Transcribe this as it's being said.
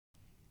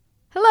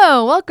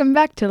Hello, welcome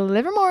back to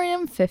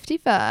Livermorium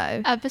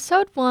 55.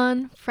 Episode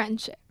 1,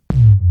 Friendship.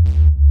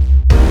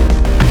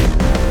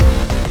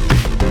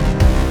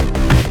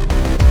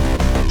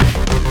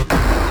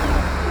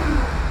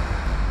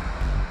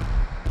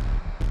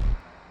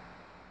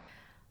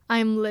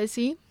 I'm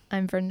Lizzie,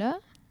 I'm Brenda.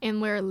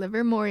 and we're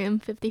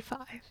Livermorium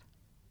 55.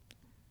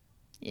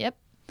 Yep.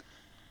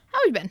 How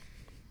have you been?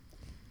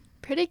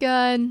 Pretty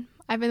good.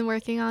 I've been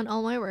working on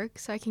all my work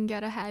so I can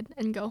get ahead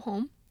and go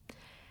home.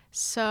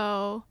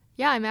 So,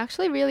 yeah, I'm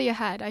actually really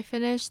ahead. I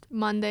finished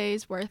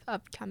Monday's worth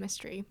of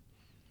chemistry.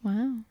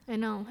 Wow. I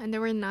know, and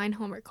there were 9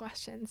 homework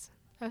questions.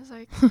 I was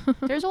like,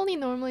 there's only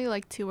normally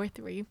like 2 or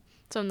 3.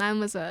 So 9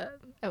 was a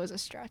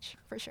stretch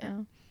for sure.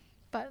 Yeah.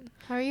 But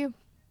how are you?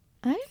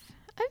 I've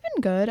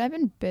been good. I've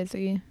been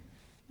busy.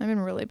 I've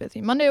been really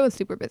busy. Monday was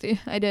super busy.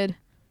 I did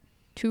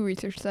 2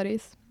 research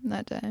studies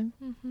that day.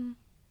 Mm-hmm.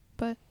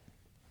 But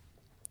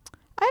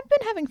I've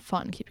been having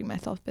fun keeping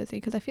myself busy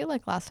because I feel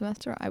like last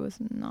semester I was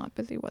not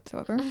busy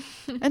whatsoever.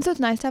 And so it's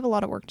nice to have a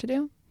lot of work to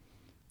do.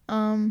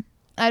 I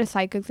had a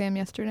psych exam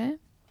yesterday.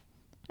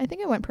 I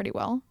think it went pretty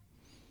well.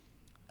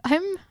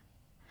 I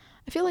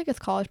feel like as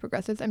college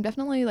progresses, I'm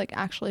definitely like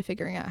actually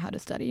figuring out how to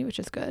study, which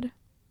is good.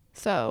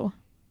 So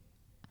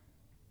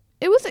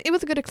it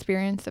was a good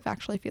experience of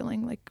actually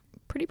feeling like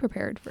pretty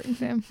prepared for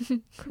exam.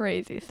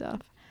 Crazy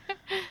stuff.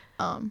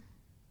 Yeah.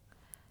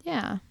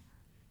 I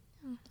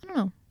don't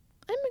know.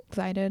 I'm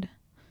excited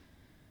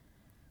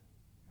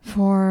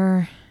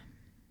for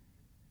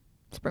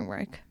spring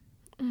break.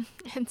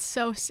 It's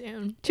so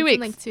soon. 2 It's weeks. in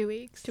like 2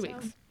 weeks. 2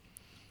 weeks.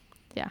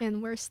 Yeah.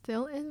 And we're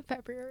still in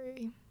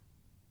February.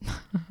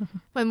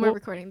 When we're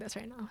recording this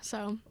right now.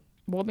 So,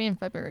 We'll be in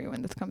February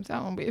when this comes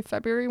out. We'll be in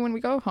February when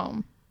we go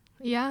home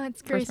yeah,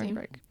 it's for spring crazy.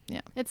 break.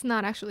 Yeah. It's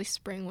not actually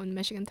spring when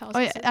Michigan tells Oh,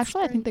 us yeah. it's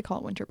Actually, I spring. think they call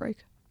it winter break.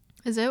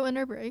 Is it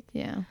winter break?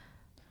 Yeah.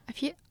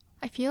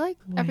 I feel like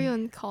Wait.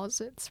 everyone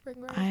calls it spring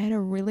break. I had a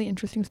really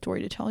interesting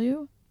story to tell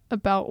you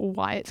about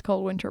why it's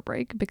called winter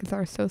break because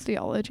our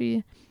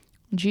sociology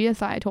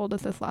GSI told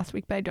us this last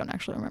week, but I don't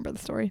actually remember the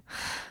story.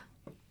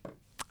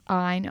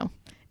 I know.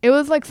 It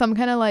was like some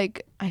kind of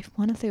like, I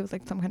want to say it was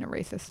like some kind of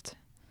racist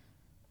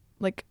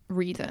like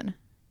reason,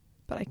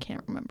 but I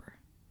can't remember.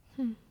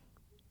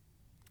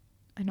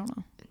 I don't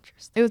know.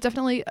 Interesting. It was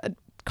definitely a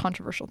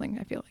controversial thing,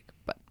 I feel like,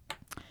 but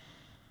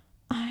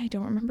I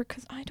don't remember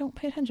because I don't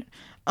pay attention.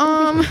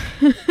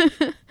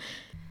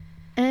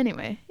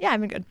 Anyway, yeah, I've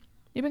been good.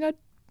 You been good?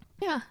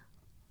 Yeah.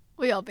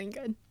 We all been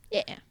good.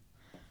 Yeah.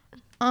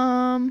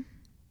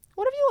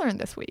 What have you learned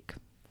this week?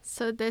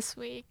 So this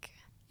week,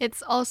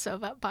 it's also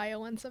about Bio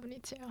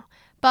 172,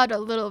 but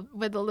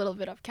with a little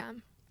bit of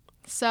chem.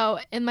 So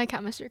in my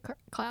chemistry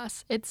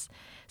class,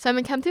 I'm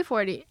in Chem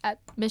 240 at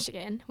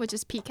Michigan, which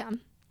is PChem.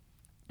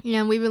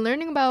 And we've been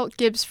learning about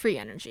Gibbs free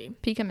energy.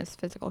 PChem is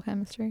physical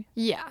chemistry.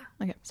 Yeah.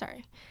 Okay.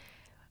 Sorry.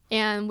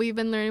 And we've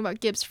been learning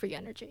about Gibbs free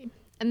energy.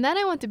 And then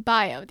I went to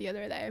bio the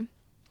other day.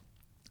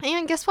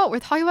 And guess what? We're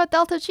talking about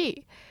delta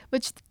G,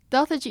 which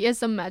delta G is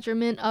the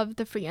measurement of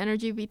the free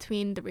energy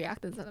between the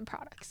reactants and the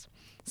products.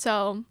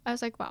 So I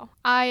was like, wow,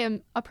 I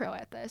am a pro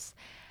at this.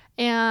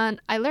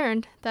 And I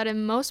learned that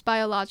in most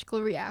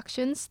biological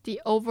reactions, the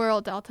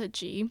overall delta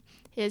G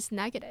is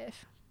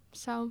negative.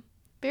 So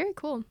very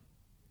cool.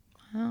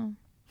 Wow.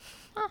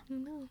 I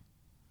know.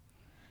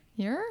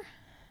 You're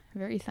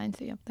very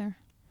sciencey up there.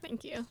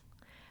 Thank you.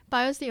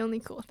 Bio's the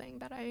only cool thing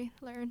that I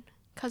learned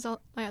because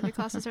all my other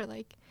classes are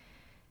like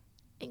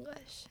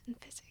English and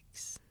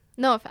physics.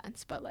 No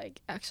offense, but like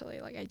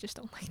actually, like I just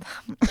don't like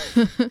them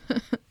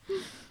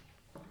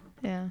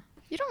Yeah.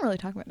 You don't really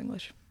talk about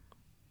English.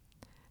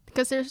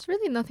 because there's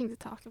really nothing to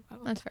talk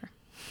about. That's fair.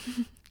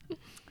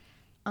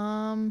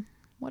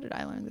 What did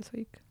I learn this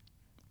week?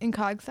 In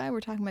Cog Sci, we're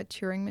talking about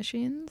Turing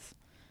machines,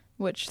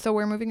 so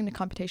we're moving into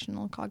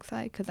computational Cog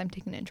Sci because I'm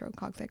taking an intro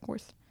Cog Sci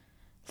course.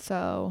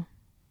 So,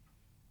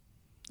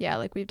 yeah,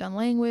 like we've done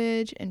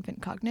language,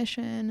 infant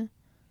cognition,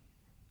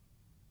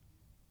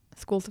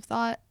 schools of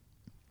thought.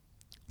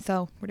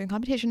 So we're doing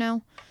computation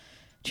now.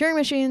 Turing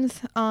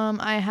machines.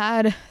 I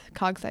had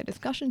Cog Sci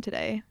discussion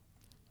today,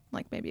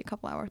 like maybe a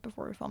couple hours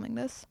before we're filming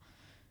this.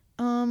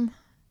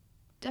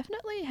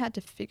 Definitely had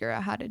to figure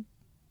out how to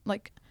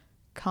like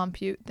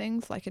compute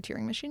things like a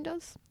Turing machine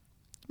does.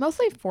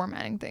 Mostly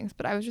formatting things,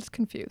 but I was just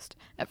confused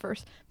at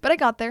first. But I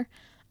got there.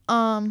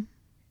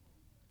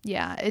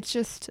 Yeah, it's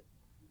just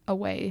a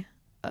way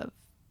of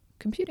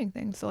computing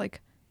things. So like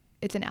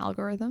it's an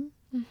algorithm.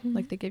 Mm-hmm.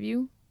 Like they give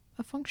you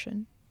a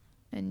function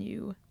and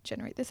you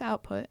generate this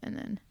output, and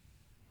then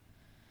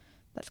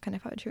that's kind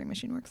of how a Turing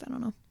machine works. I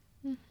don't know.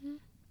 Mm-hmm.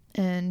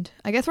 And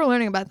I guess we're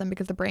learning about them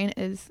because the brain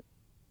is...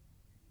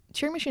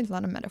 Turing machine is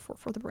not a metaphor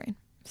for the brain,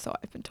 so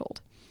I've been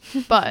told.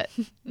 But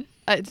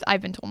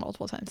I've been told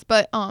multiple times.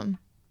 But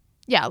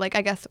yeah, like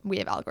I guess we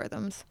have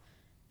algorithms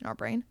in our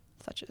brain,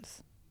 such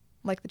as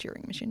like the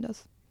Turing machine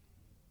does.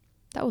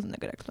 That wasn't a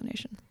good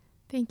explanation.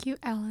 Thank you,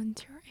 Alan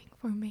Turing,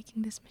 for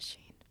making this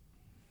machine.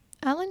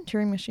 Alan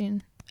Turing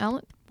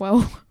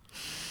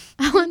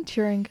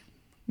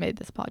made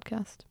this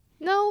podcast.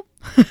 Nope.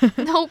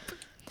 Nope.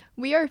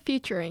 We are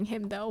featuring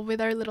him though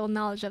with our little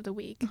knowledge of the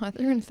week. I thought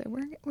you were gonna say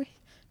we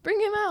bring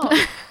him out.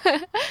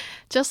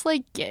 Just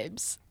like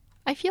Gibbs.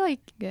 I feel like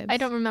Gibbs. I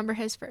don't remember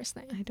his first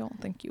name. I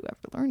don't think you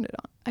ever learned it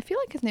on. I feel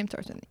like his name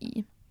starts with an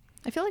E.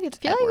 I feel like it's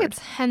I feel Edward. like it's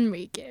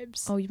Henry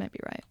Gibbs. Oh, you might be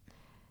right.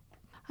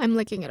 I'm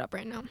looking it up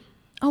right now.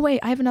 Oh wait,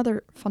 I have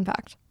another fun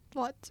fact.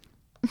 What?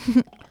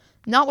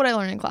 Not what I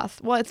learned in class.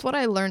 Well, it's what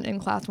I learned in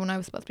class when I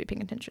was supposed to be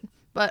paying attention.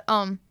 But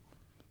so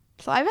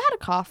I've had a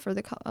cough for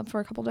a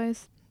couple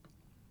days.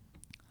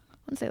 I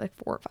want to say like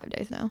 4 or 5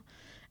 days now.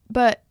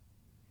 But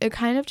it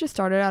kind of just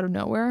started out of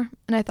nowhere,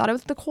 and I thought it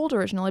was the cold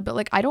originally, but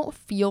like I don't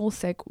feel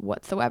sick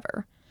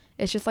whatsoever.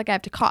 It's just like I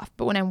have to cough.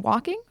 But when I'm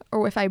walking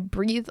or if I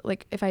breathe,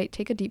 like if I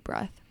take a deep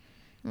breath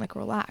and like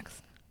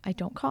relax, I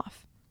don't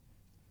cough.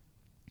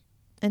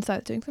 And so I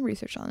was doing some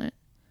research on it.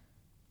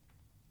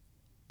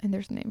 And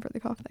there's a name for the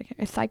cough.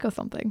 It's psycho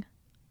something.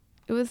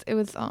 It was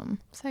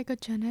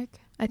Psychogenic.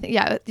 I think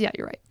yeah,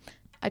 you're right.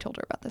 I told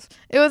her about this.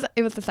 It was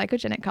the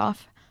psychogenic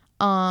cough.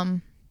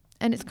 And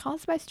it's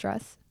caused by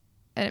stress,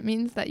 and it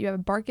means that you have a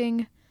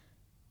barking,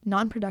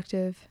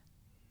 non-productive,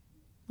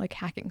 like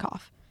hacking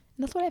cough.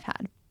 And that's what I've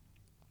had.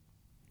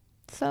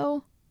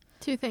 So,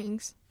 2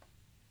 things.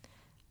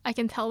 I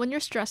can tell when you're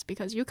stressed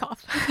because you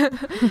cough.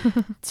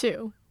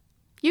 2.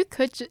 You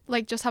could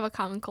just have a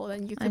common cold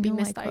and you could be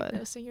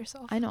misdiagnosing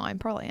yourself. I know, I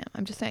probably am.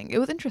 I'm just saying. It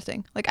was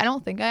interesting. Like, I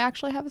don't think I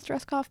actually have a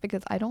stress cough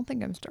because I don't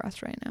think I'm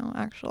stressed right now,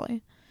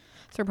 actually.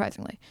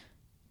 Surprisingly.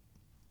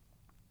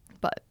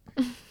 But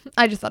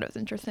I just thought it was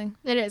interesting.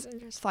 It is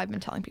interesting. So I've been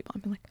telling people,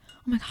 I've been like,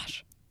 oh my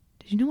gosh,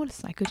 did you know what a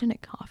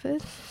psychogenic cough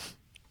is?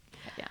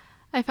 Yeah.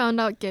 I found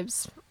out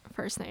Gibbs'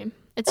 first name.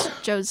 It's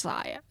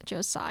Josiah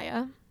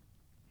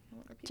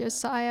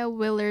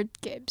Willard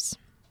Gibbs.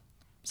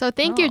 So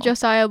thank you,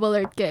 Josiah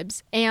Willard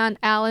Gibbs and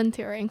Alan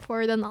Turing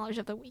for the knowledge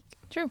of the week.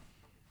 True.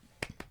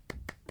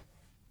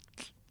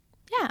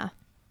 Yeah.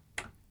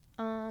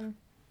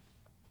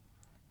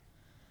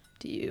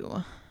 Do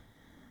you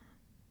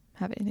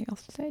have anything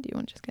else to say? Do you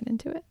want to just get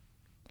into it?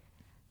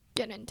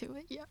 Get into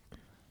it, yeah.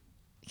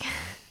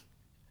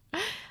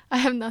 I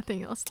have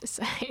nothing else to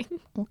say.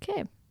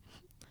 Okay.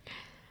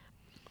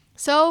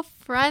 So,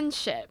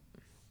 friendship.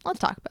 Let's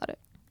talk about it.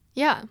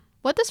 Yeah.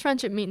 What does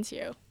friendship mean to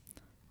you?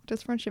 What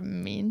does friendship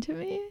mean to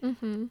me?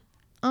 Mm-hmm.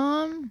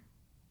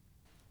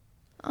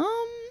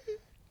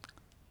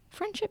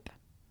 Friendship.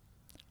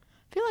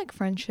 I feel like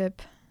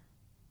friendship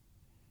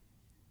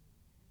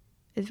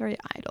is very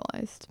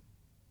idolized.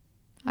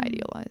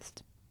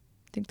 Idealized.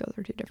 I think those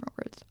are 2 different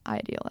words.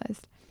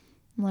 Idealized.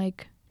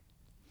 Like,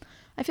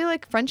 I feel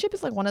like friendship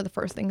is like one of the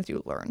first things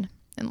you learn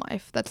in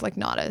life. That's like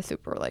not a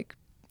super like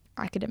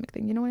academic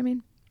thing. You know what I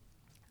mean?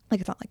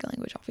 Like, it's not like a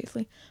language,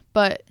 obviously.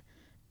 But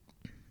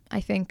I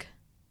think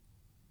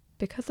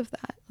because of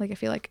that, like, I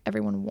feel like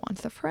everyone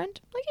wants a friend.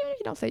 Like, even if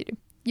you don't say you do.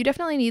 You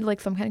definitely need like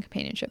some kind of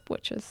companionship,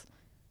 which is,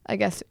 I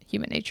guess,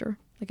 human nature.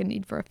 Like a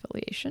need for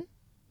affiliation.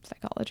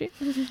 Psychology.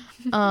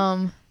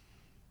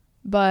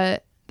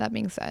 But that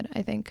being said,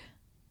 I think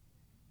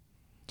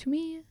to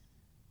me,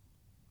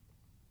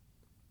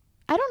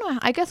 I don't know.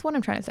 I guess what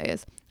I'm trying to say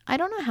is I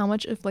don't know how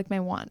much of like my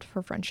want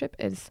for friendship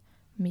is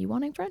me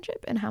wanting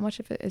friendship and how much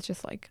of it is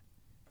just like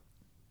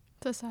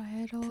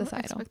societal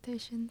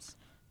expectations.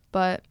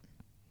 But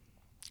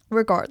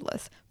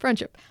regardless,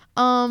 friendship.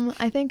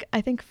 I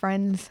think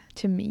friends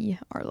to me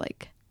are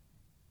like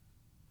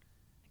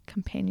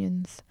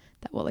companions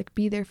that will like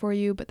be there for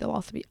you, but they'll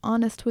also be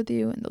honest with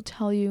you and they'll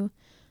tell you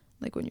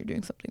like when you're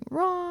doing something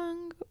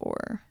wrong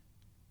or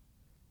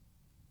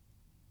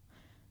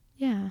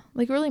yeah,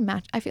 like really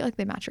match. I feel like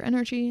they match your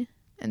energy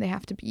and they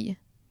have to be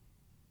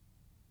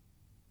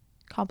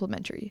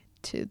complementary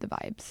to the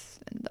vibes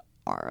and the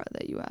aura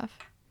that you have.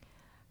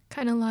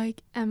 Kind of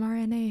like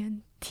mRNA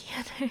and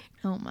DNA.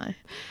 Oh my.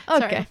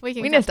 Okay. Sorry, we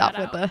need to stop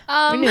with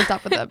we need to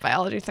stop with the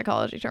biology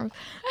psychology terms.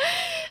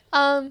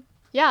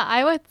 Yeah,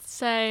 I would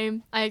say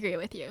I agree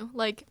with you.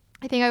 Like,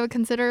 I think I would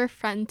consider a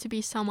friend to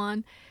be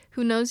someone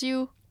who knows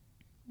you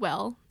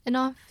well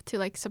enough to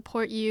like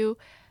support you,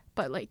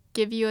 but like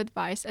give you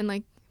advice and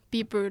like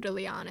be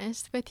brutally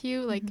honest with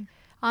you, like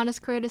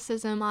honest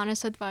criticism,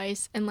 honest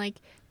advice, and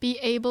like be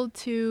able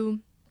to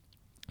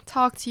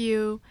talk to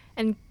you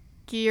and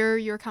gear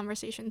your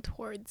conversation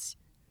towards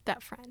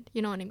that friend.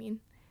 You know what I mean?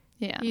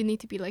 Yeah. You need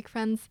to be like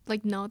friends,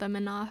 like know them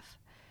enough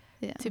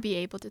to be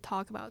able to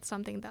talk about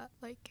something that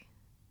like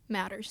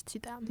matters to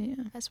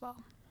them as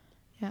well.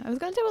 Yeah, I was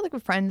gonna say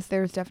with friends,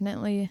 there's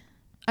definitely.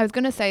 I was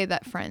gonna say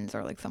that friends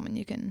are like someone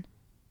you can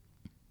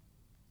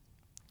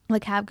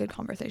like have good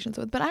conversations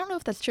with, but I don't know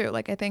if that's true.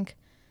 Like, I think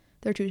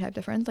there are 2 types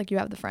of friends. Like, you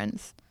have the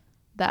friends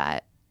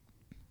that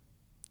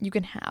you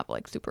can have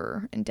like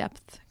super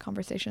in-depth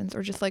conversations,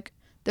 or just like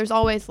there's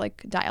always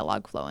like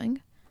dialogue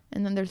flowing,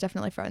 and then there's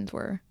definitely friends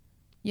where,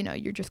 you know,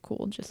 you're just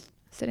cool just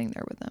sitting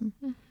there with them,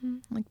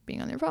 like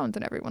being on their phones,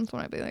 and every once in a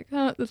while I'd be like,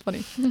 oh, that's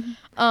funny.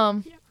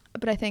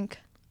 But I think,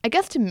 I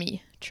guess to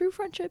me, true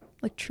friendship,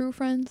 like true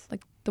friends,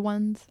 like the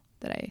ones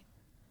that I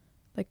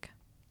like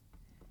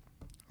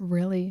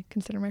really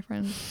consider my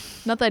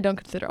friends. Not that I don't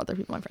consider other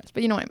people my friends,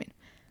 but you know what I mean.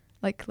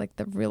 like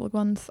the real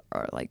ones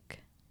are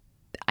like,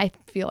 I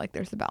feel like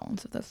there's a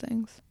balance of those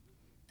things.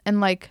 And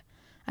like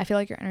I feel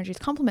like your energies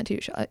complement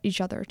to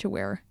each other to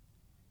where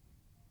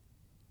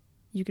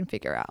you can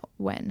figure out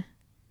when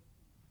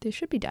there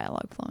should be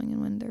dialogue flowing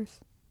and when there's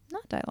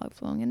not dialogue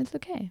flowing, and it's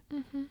okay.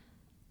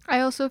 I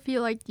also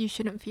feel like you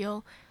shouldn't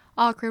feel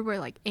awkward or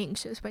like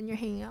anxious when you're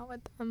hanging out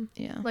with them.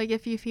 Yeah. Like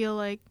if you feel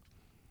like,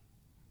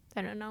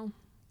 I don't know,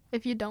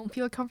 if you don't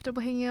feel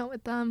comfortable hanging out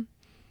with them,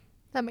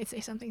 that might say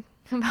something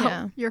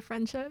about your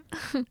friendship.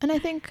 And I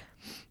think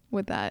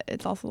with that,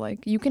 it's also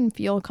like you can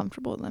feel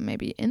comfortable with them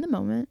maybe in the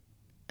moment,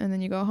 and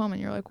then you go home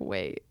and you're like,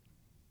 wait,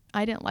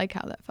 I didn't like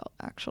how that felt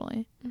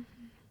actually.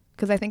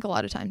 Because I think a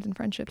lot of times in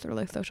friendships or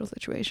like social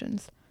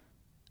situations,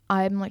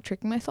 I'm like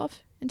tricking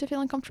myself into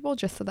feeling comfortable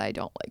just so that I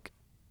don't like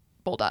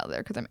bolt out of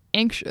there because I'm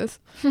anxious.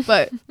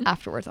 But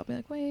afterwards I'll be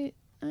like, wait,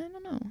 I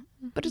don't know.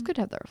 But it's good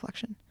to have that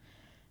reflection.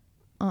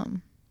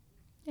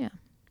 Yeah.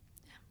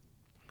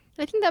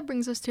 I think that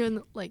brings us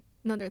to like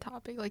another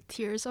topic, like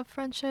tiers of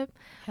friendship.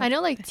 Yeah. I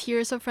know like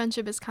tiers of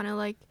friendship is kind of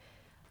like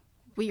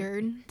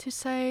weird to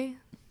say.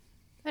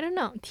 I don't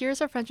know.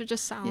 Tiers of friendship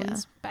just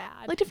sounds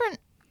bad. Like different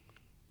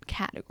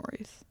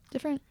categories,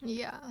 different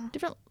yeah.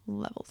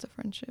 levels of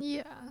friendship.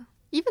 Yeah.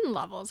 Even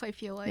levels, I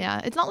feel like.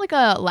 Yeah, it's not like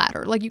a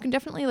ladder. Like you can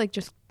definitely like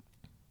just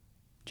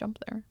jump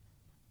there.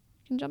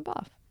 You can jump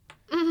off.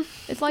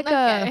 It's like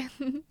okay.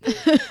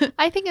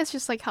 I think it's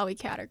just like how we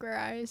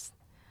categorize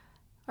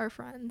our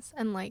friends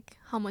and like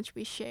how much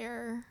we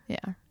share.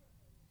 Yeah.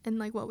 And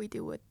like what we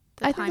do with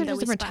the I time think there's that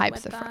we different spend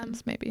types with of them.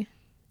 friends, maybe.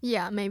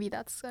 Yeah, maybe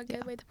that's a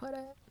good way to put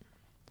it.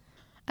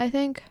 I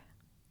think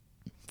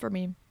for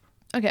me,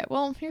 okay,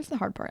 well, here's the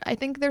hard part. I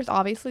think there's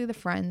obviously the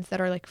friends that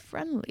are like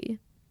friendly,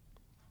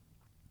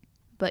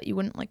 but you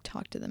wouldn't like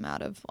talk to them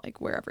out of like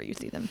wherever you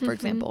see them. For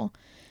example,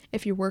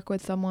 if you work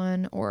with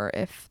someone or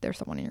if there's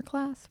someone in your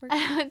class.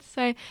 I would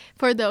say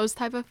for those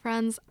type of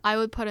friends, I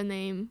would put a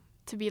name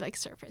to be like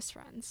surface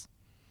friends.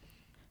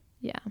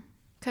 Yeah.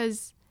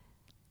 Because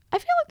I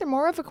feel like they're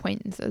more of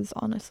acquaintances,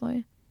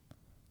 honestly.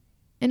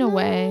 In a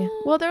way.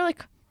 Well,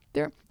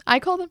 I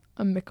call them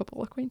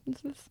amicable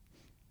acquaintances.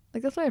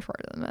 Like, that's what I've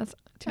heard of them as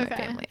to my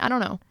family. I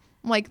don't know.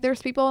 Like,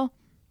 there's people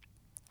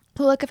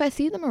who, like, if I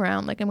see them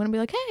around, like, I'm going to be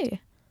like, hey.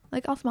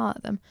 Like, I'll smile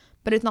at them.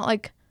 But it's not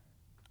like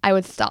I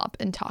would stop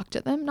and talk to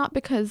them. Not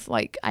because,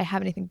 like, I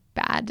have anything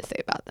bad to say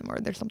about them or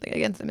there's something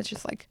against them. It's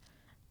just like,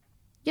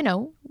 you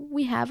know,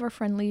 we have our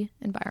friendly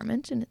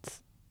environment and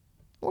it's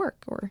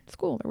work or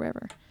school or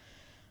wherever.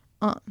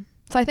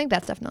 So I think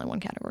that's definitely one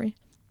category.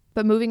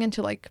 But moving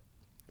into, like,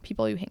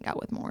 people you hang out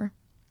with more,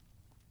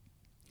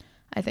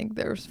 I think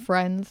there's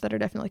friends that are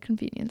definitely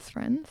convenience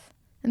friends.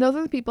 And those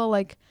are the people,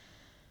 like,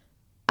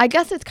 I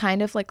guess it's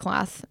kind of like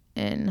class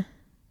in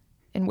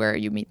where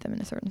you meet them in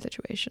a certain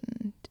situation.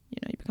 And, you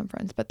know, you become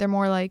friends. But they're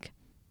more like,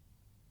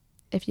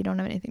 if you don't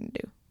have anything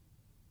to do,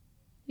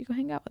 you go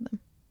hang out with them.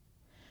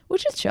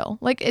 Which is chill.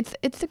 Like, it's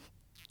a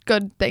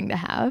good thing to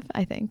have,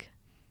 I think.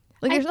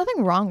 Like, there's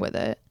nothing wrong with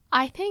it.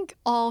 I think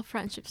all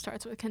friendship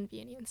starts with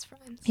convenience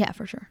friends. Yeah,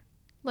 for sure.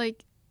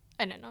 Like,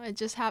 I don't know. It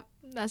just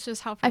that's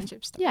just how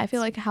friendship starts. Yeah, I feel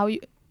like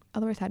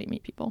otherwise how do you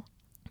meet people?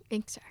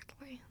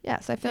 Exactly. Yeah,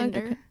 so I feel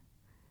Tinder. like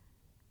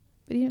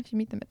but even if you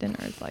meet them at dinner,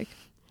 it's like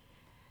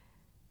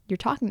you're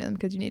talking to them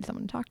because you need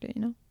someone to talk to,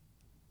 you know?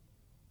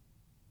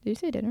 Did you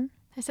say dinner?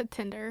 I said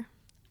Tinder.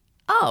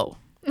 Oh.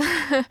 Are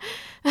you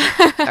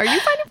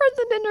finding friends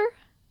on Tinder?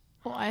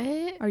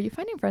 What? Are you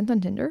finding friends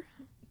on Tinder?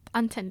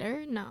 On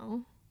Tinder?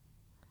 No.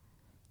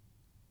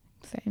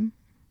 Same.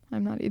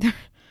 I'm not either.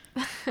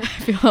 I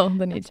feel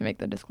the need to make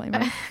the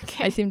disclaimer.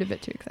 Okay. I seemed a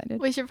bit too excited.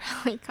 We should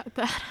probably cut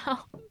that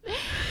out.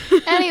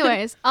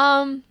 Anyways,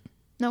 No,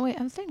 wait,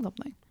 I was saying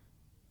something.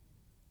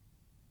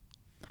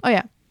 Oh,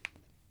 yeah.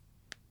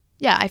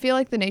 Yeah, I feel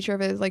like the nature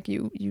of it is like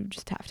you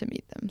just have to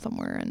meet them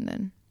somewhere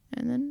and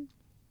then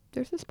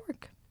there's a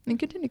spark and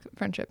continue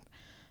friendship.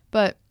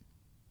 But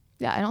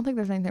yeah, I don't think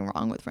there's anything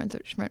wrong with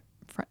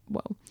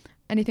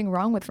anything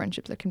wrong with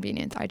friendships at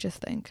convenience. I just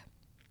think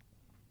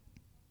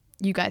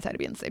you guys had to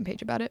be on the same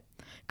page about it.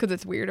 Because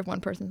it's weird if one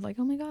person's like,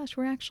 oh my gosh,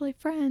 we're actually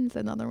friends.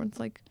 And the other one's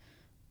like,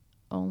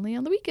 only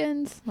on the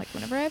weekends. Like,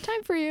 whenever I have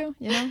time for you,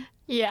 you know?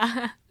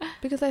 yeah.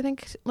 Because I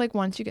think, like,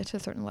 once you get to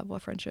a certain level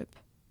of friendship,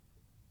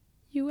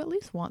 you at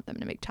least want them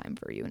to make time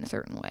for you in a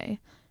certain way.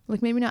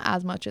 Like, maybe not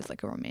as much as,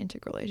 like, a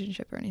romantic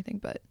relationship or anything,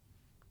 but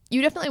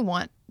you definitely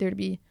want there to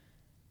be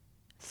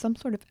some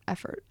sort of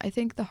effort. I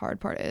think the hard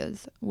part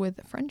is with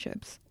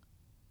friendships,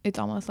 it's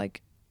almost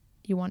like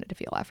you want it to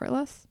feel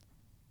effortless.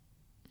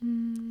 I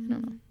don't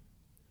know.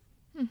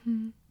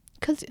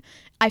 Because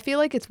I feel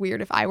like it's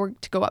weird if I were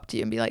to go up to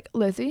you and be like,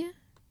 Lizzie,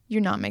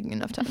 you're not making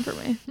enough time for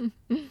me.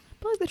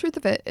 But like the truth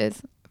of it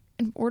is,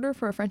 in order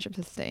for a friendship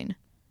to sustain,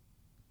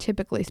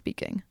 typically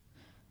speaking,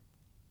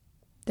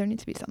 there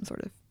needs to be some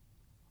sort of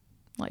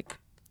like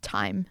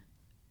time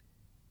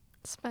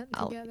Spent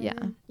I'll- together.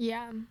 yeah.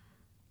 Yeah.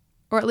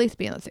 or at least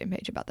be on the same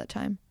page about that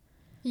time.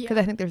 Yeah. Because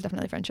I think there's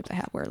definitely friendships I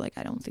have where like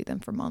I don't see them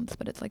for months,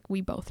 but it's like we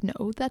both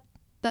know that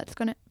that's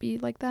going to be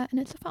like that and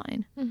it's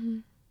fine.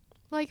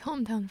 like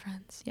hometown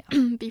friends.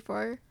 Yeah.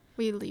 Before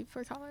we leave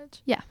for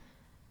college. Yeah.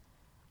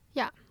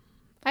 Yeah,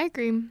 I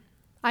agree.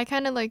 I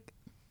kind of like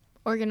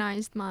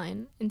organized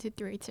mine into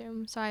 3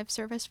 too. So I have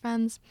service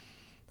friends,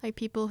 like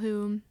people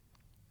who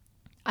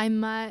I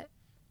met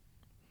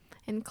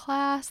in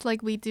class.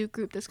 Like we do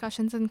group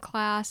discussions in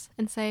class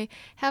and say,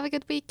 have a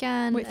good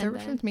weekend. Wait, and service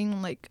then- friends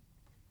meaning like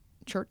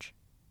church?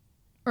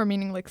 Or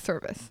meaning like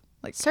service?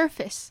 Like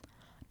Surface.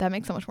 that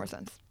makes so much more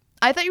sense.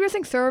 I thought you were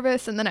saying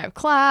service and then I have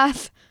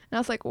class. And I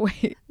was like,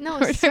 wait. No,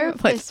 We're talking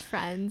about, like- surface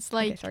friends.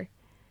 Like, Okay, sorry.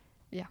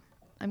 Yeah.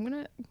 I'm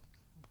going to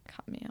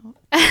cut me out.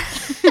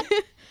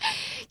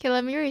 okay,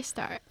 let me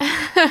restart.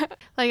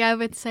 Like I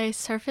would say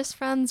surface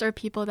friends are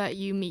people that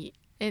you meet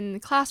in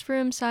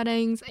classroom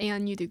settings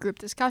and you do group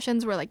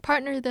discussions where like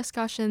partner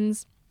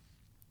discussions.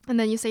 And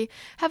then you say,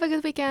 have a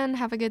good weekend,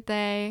 have a good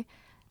day.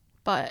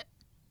 But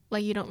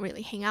like you don't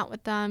really hang out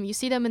with them. You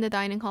see them in the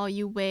dining hall,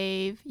 you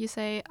wave, you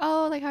say,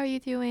 oh, like how are you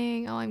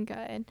doing? Oh, I'm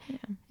good. Yeah.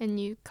 And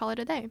you call it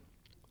a day.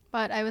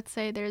 But I would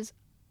say there's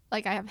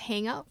like I have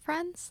hangout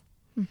friends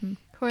Mm-hmm.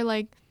 who are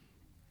like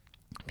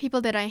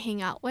people that I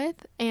hang out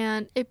with,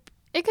 and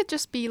it could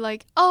just be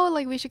like, oh,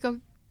 like we should go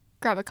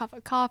grab a cup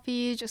of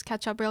coffee, just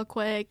catch up real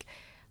quick,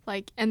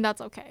 like, and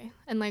that's okay.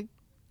 And like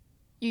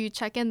you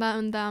check in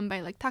on them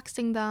by like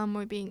texting them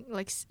or being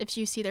like if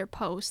you see their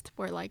post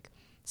or like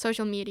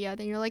social media,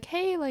 then you're like,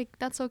 hey, like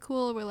that's so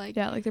cool. We're like,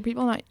 Yeah, like they're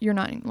people you're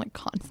not in like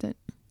constant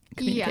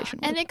communication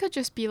and with. it could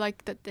just be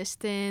like the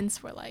distance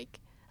or like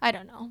I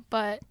don't know,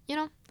 but you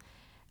know.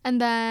 And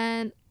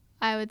then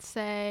I would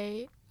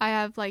say I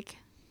have like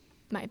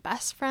my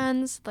best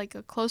friends, like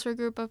a closer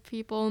group of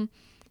people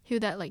who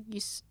that like you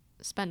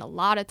spend a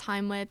lot of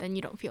time with and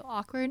you don't feel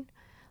awkward.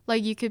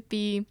 Like you could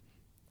be,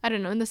 I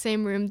don't know, in the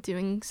same room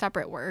doing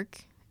separate work,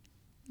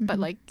 but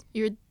Mhm. like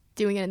you're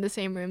doing it in the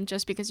same room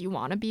just because you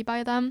want to be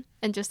by them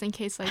and just in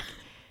case like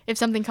if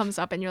something comes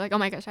up and you're like, oh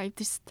my gosh, I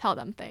just tell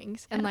them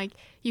things, and Yeah. like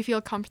you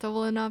feel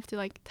comfortable enough to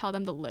like tell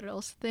them the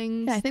littlest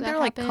things. Yeah, I think that they're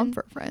like happen.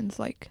 comfort friends.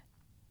 Like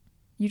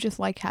you just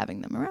like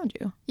having them around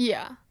you.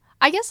 Yeah,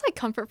 I guess like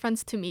comfort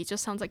friends to me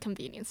just sounds like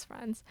convenience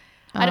friends.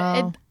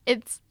 Oh,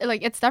 It's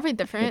like it's definitely I could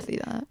different, see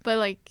that. but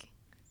like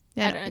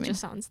Yeah, I I know don't know, what it you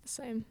just sounds the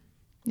same.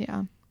 mean.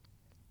 Yeah.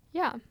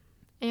 Yeah,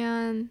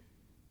 and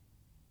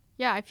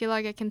yeah, I feel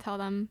like I can tell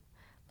them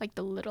like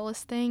the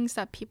littlest things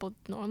that people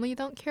normally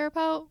don't care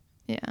about.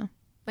 Yeah.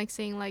 Like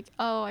saying like,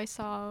 oh, I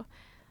saw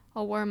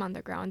a worm on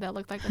the ground that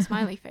looked like a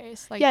smiley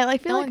face. Like, Yeah, I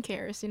feel no like one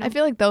cares, you know? I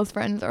feel like those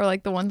friends are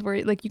like the ones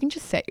where like you can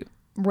just say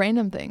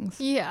random things.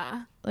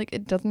 Yeah, Like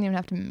it doesn't even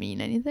have to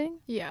mean anything.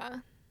 yeah.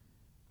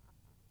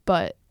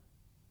 But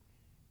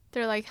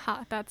They're like,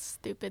 ha, that's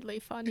stupidly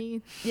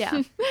funny.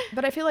 yeah.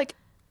 But I feel like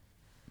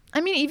I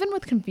mean, even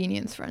with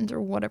convenience friends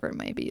or whatever it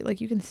may be, like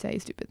you can say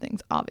stupid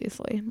things,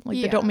 obviously. Like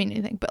they Yeah. don't mean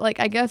anything. But like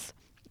I guess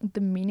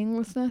the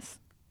meaninglessness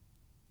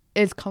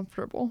is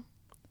comfortable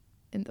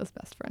in those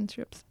best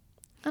friendships.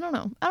 I don't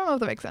know if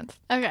that makes sense.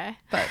 Okay.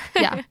 But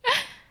yeah.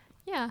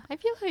 Yeah, I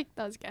feel like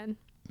that's good.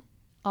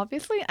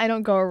 Obviously I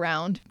don't go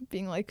around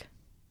being like,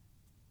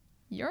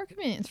 you're a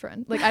convenience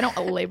friend. Like I don't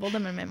label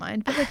them in my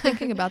mind. But like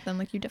thinking about them,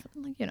 like you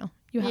definitely, you know,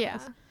 you have Yeah.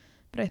 those.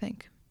 But I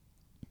think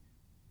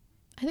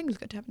it's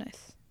good to have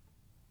nice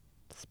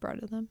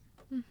spread of them.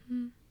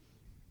 Mm-hmm.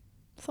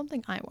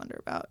 Something I wonder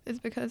about is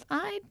because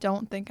I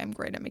don't think I'm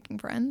great at making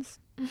friends.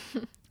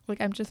 Like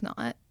I'm just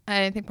not.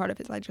 I think part of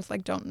it is I just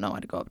like don't know how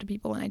to go up to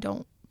people, and I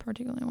don't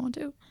particularly want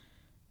to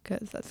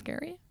because that's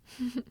scary.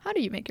 How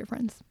do you make your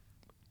friends?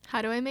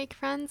 How do I make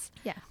friends?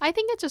 Yeah. I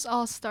think it just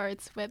all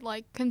starts with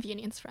like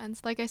convenience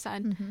friends. Like I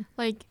said, Mm-hmm.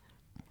 like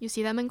you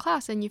see them in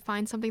class and you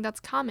find something that's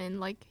common.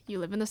 Like you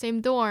live in the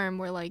same dorm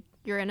or like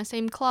you're in the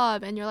same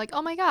club and you're like,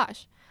 oh my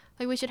gosh,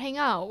 like we should hang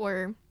out,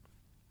 or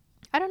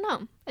I don't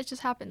know. It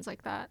just happens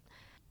like that.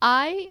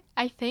 I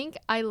think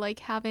I like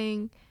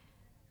having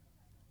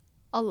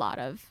a lot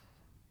of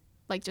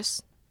like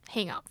just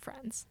hangout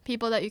friends.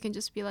 People that you can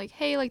just be like,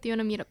 hey, like do you want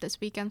to meet up this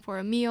weekend for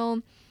a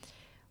meal?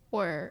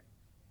 Or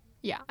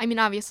yeah, I mean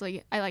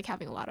obviously I like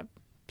having a lot of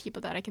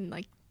people that I can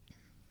like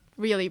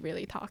really,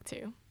 really talk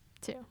to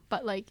too.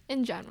 But like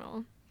in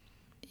general,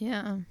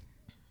 Yeah.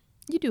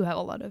 You do have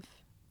a lot of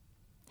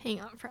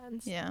hangout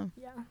friends. yeah.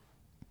 Yeah.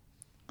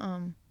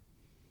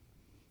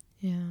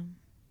 Yeah.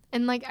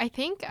 And like I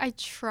think I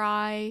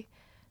try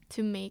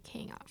to make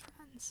hangout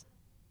friends.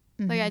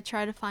 Like Mhm. I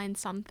try to find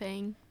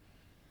something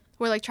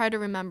or like try to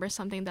remember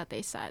something that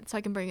they said so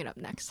I can bring it up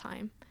next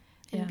time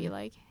and Yeah. be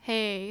like,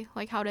 hey,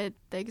 like how did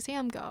the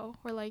exam go?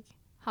 Or like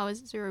how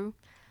is your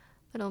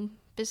little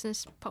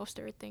business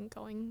poster thing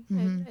going?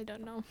 Mhm. I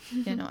don't know.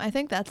 You know, I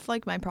think that's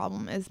like my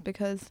problem is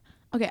because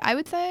okay, I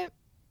would say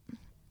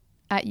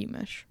at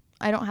UMich,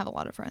 I don't have a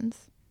lot of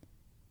friends.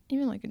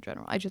 Even like in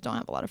general, I just don't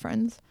have a lot of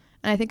friends.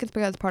 And I think it's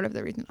because part of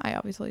the reason I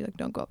obviously like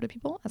don't go up to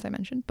people, as I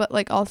mentioned. But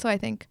like also I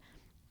think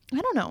I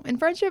don't know, in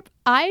friendship,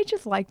 I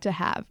just like to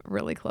have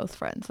really close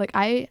friends. Like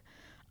I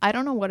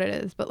don't know what it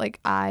is, but like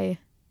I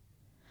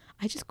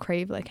just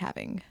crave like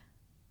having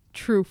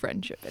true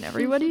friendship in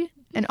everybody.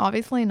 And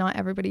obviously not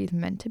everybody is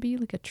meant to be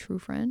like a true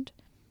friend.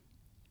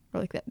 or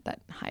like that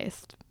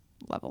highest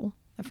level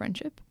of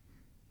friendship.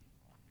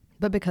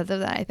 But because of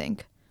that, I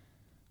think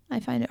I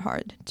find it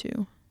hard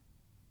to,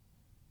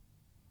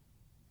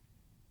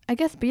 I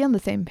guess, be on the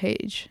same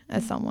page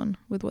as someone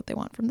with what they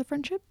want from the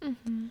friendship.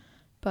 Mm-hmm.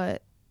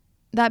 But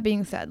that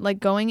being said, like,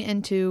 going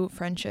into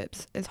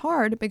friendships is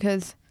hard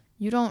because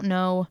you don't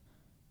know,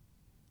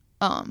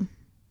 I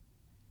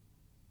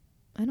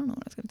don't know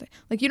what I was going to say.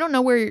 Like, you don't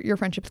know where your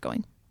friendship's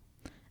going.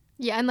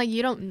 Yeah, and like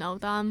you don't know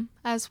them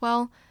as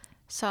well,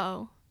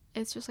 so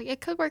it's just like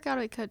it could work out,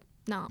 it could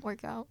not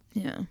work out.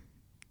 Yeah.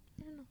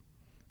 I don't know.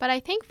 But I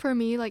think for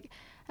me, like,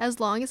 as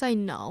long as I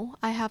know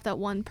I have that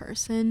one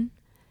person,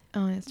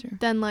 Oh, that's true.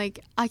 then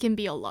like I can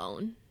be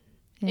alone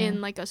Yeah.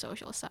 in like a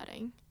social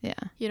setting. Yeah.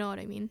 You know what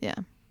I mean? Yeah.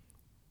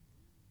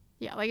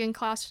 Yeah, like in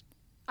class,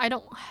 I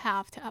don't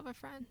have to have a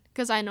friend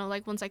because I know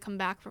like once I come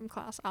back from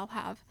class, I'll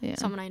have Yeah.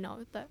 someone I know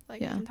that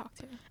like I Yeah. can talk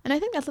to. And I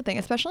think that's the thing,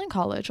 especially in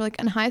college. Like,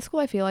 in high school,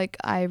 I feel like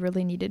I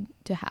really needed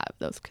to have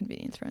those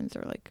convenience friends,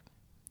 or like,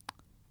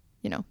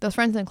 you know, those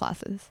friends in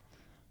classes.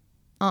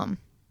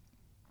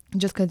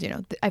 Just because, you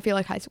know, I feel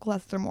like high school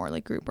classes are more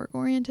like group work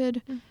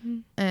oriented,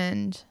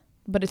 Mm-hmm.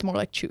 but it's more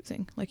like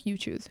choosing. Like, you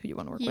choose who you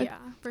want to work with. Yeah,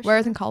 for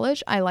Whereas sure. in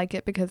college, I like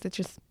it because it's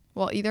just,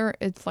 well, either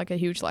it's like a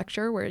huge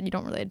lecture where you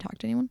don't really talk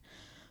to anyone,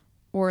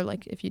 or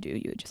like if you do,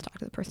 you would just talk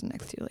to the person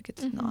next to you. Like,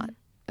 it's Mhm. not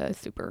a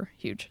super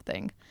huge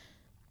thing.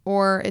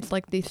 Or it's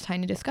like these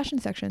tiny discussion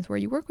sections where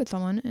you work with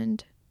someone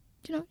and,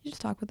 you know, you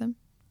just talk with them,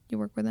 you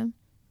work with them,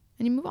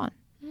 and you move on.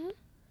 Mhm.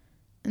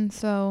 And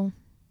so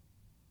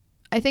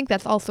I think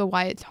that's also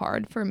why it's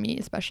hard for me,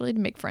 especially to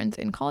make friends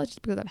in college,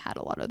 just because I've had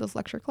a lot of those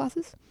lecture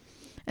classes.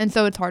 And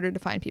so it's harder to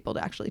find people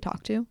to actually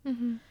talk to.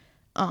 Mhm.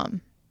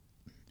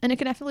 And it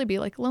can definitely be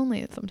like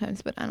lonely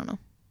sometimes, but I don't know.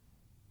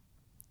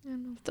 I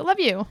don't know. Still love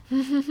you.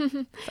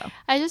 So.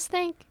 I just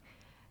think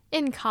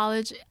in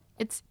college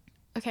it's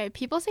okay,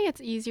 people say it's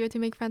easier to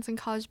make friends in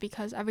college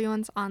because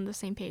everyone's on the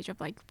same page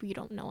of like we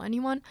don't know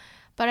anyone,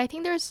 but I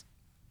think there's,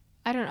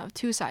 I don't know,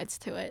 two sides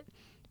to it.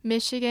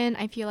 Michigan,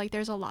 I feel like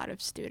there's a lot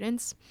of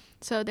students,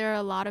 so there are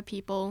a lot of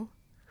people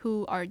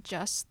who are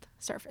just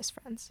surface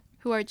friends,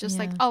 who are just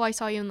like, Yeah. oh, I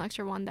saw you in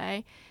lecture one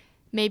day,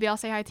 maybe I'll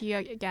say hi to you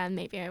again,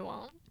 maybe I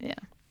won't. Yeah.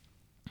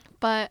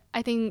 But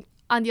I think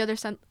on the other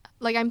side,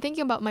 like I'm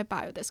thinking about my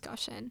bio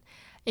discussion,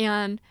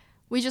 and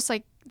we just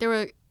like, there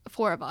were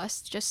 4 of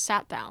us just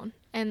sat down,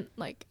 and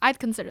like I'd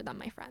consider them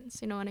my friends.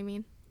 You know what I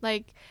mean?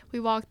 Like we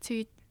walk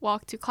to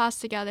class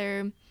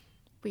together,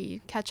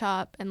 we catch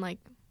up, and like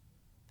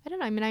I don't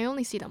know. I mean, I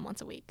only see them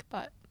once a week,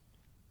 but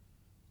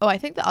Oh, I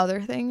think the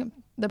other thing,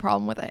 the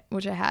problem with it,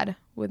 which I had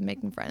with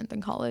making friends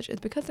in college, is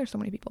because there's so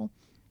many people.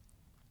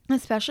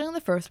 Especially in the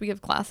first week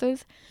of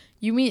classes,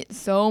 you meet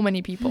so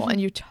many people and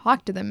you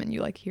talk to them and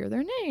you like hear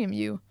their name.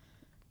 You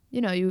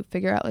know, you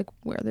figure out like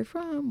where they're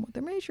from, what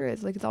their major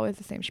is. Like, it's always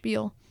the same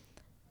spiel.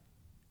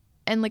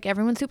 And like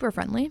everyone's super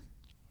friendly,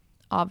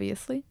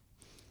 obviously.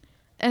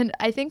 And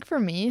I think for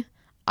me,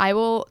 I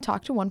will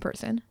talk to one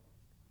person.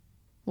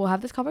 We'll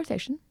have this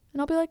conversation and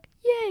I'll be like,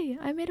 yay,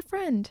 I made a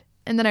friend.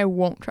 And then I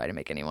won't try to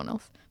make anyone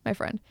else my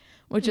friend,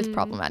 which is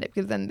problematic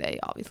because then they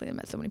obviously have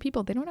met so many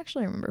people. They don't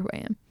actually remember who I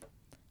am.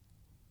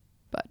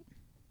 But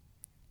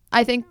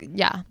I think,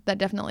 yeah, that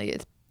definitely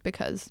is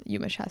because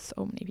UMich has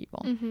so many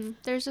people.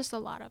 there's just a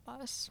lot of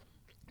us.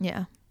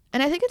 Yeah.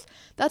 And I think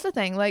that's the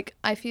thing. Like,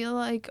 I feel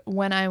like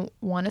when I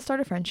want to start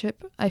a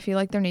friendship, I feel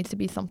like there needs to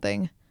be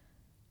something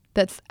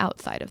that's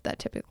outside of that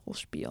typical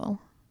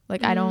spiel.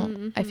 Like,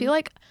 I feel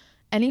like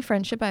any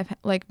friendship I've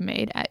like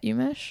made at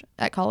UMich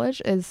at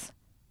college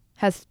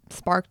has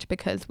sparked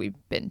because we've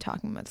been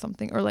talking about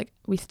something, or like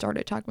we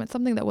started talking about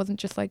something that wasn't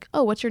just like,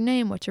 oh, what's your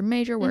name? What's your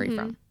major? Where are you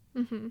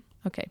from?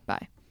 Okay,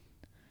 bye.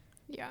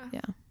 Yeah.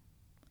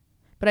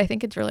 But I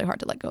think it's really hard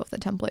to let go of the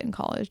template in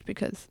college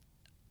because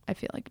I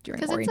feel like during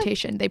 'Cause it's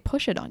orientation, they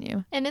push it on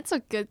you. And it's a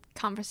good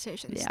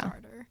conversation Yeah.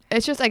 starter.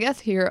 It's just, I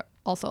guess here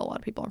also a lot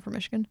of people are from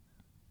Michigan.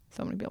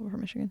 So many people are from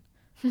Michigan.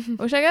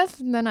 Which I guess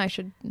then I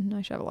should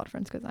have a lot of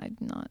friends because I'm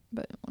not,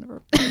 but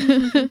whatever.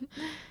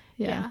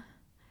 Yeah.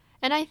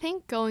 And I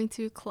think going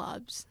to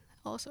clubs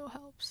also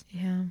helps.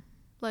 Yeah.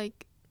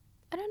 Like,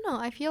 I don't know.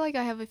 I feel like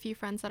I have a few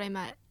friends that I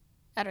met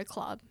at a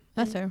club.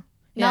 That's true.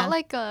 Yeah. Not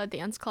like a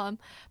dance club,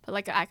 but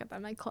like an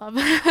academic club.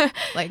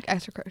 Like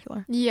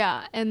extracurricular.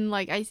 Yeah, and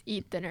like I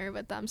eat dinner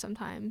with them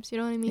sometimes. You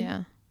know what I mean?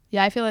 Yeah.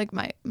 Yeah, I feel like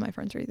my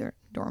friends are either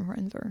dorm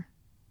friends or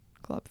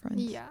club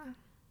friends. Yeah,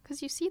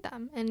 because you see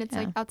them, and it's Yeah.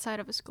 like outside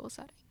of a school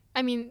setting.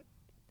 I mean,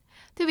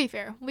 to be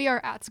fair, we are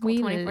at school We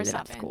 24/7. lived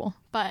at school.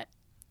 But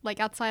like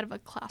outside of a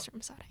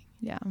classroom setting.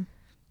 Yeah.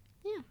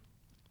 Yeah.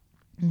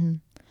 Mm-hmm.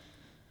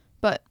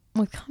 But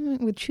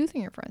with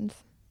choosing your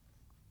friends,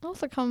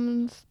 also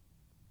comes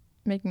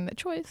making the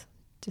choice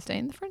to stay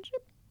in the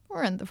friendship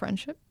or end the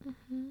friendship.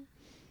 Mm-hmm.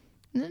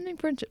 And ending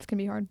friendships can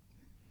be hard.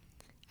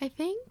 I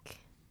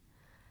think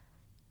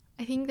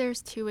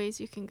there's 2 ways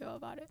you can go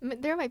about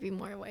it. There might be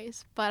more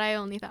ways, but I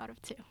only thought of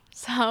 2.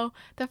 So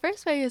the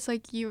first way is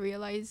like you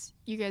realize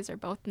you guys are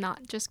both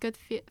not just good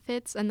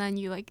fits, and then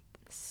you like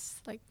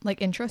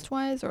Like interest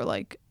wise, or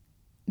like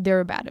they're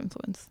a bad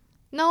influence.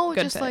 No,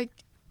 Good just fit. like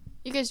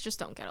you guys just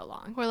don't get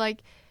along. Or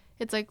like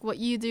it's like what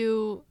you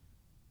do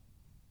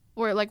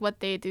or like what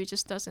they do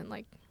just doesn't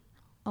like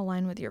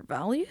Align with your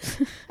values.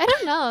 I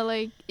don't know,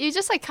 like you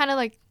just like kind of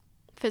like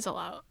fizzle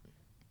out.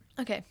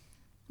 Okay.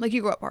 Like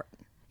you grow apart.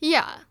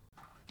 Yeah.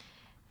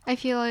 I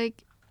feel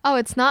like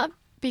it's not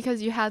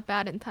because you had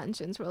bad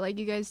intentions where like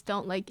you guys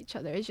don't like each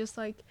other. It's just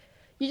like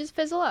you just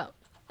fizzle out.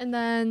 And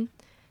then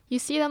you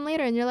see them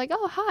later and you're like,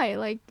 "Oh, hi."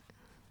 Like,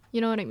 you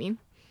know what I mean?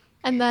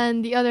 And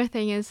then the other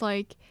thing is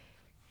like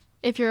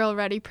if you're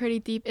already pretty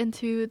deep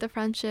into the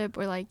friendship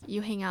or like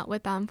you hang out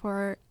with them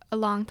for a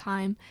long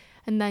time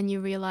and then you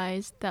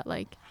realize that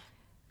like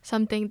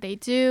something they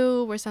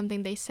do or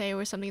something they say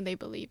or something they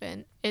believe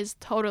in is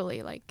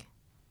totally like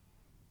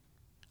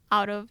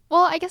out of,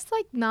 well, I guess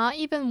like not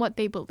even what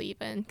they believe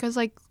in, because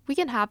like we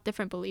can have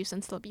different beliefs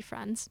and still be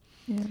friends.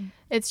 Yeah.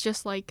 It's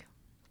just like,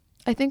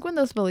 I think when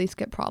those beliefs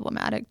get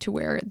problematic to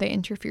where they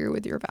interfere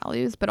with your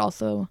values, but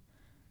also,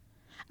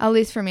 at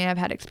least for me, I've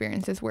had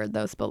experiences where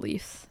those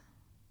beliefs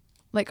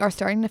like are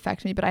starting to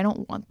affect me, but I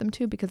don't want them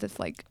to because it's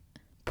like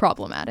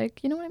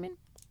problematic. You know what I mean?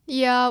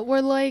 yeah,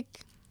 we're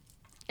like,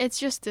 it's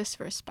just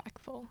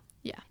disrespectful.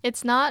 Yeah.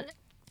 It's not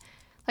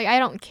like I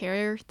don't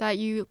care that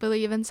you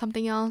believe in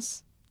something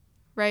else,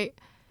 right?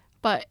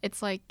 But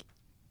it's like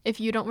if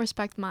you don't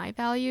respect my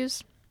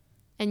values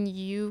and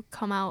you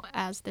come out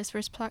as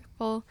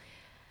disrespectful,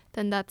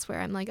 then that's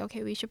where I'm like,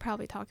 okay, we should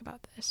probably talk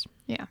about this.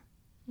 Yeah.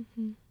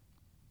 Mm-hmm.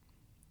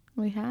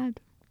 We had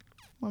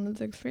one of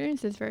those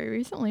experiences very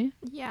recently.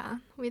 Yeah,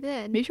 we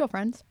did. Mutual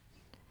friends.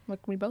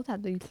 Like we both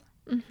had these.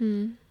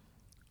 Mm-hmm.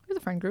 It was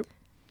a friend group.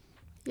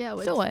 Yeah,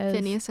 with Still is.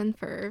 Phineas and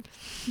Ferb.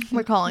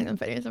 We're calling them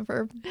Phineas and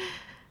Ferb.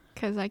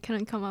 Because I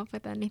couldn't come up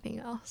with anything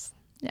else.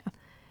 Yeah.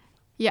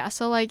 Yeah,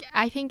 so like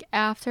I think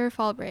after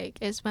fall break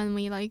is when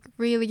we like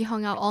really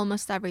hung out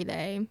almost every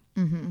day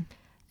Mm-hmm.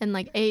 and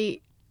like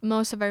ate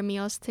most of our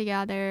meals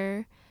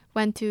together,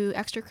 went to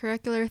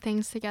extracurricular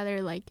things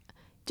together, like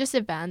just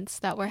events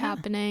that were Yeah.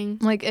 happening.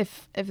 Like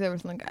if there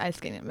was like an ice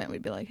skating event,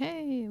 we'd be like,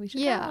 hey, we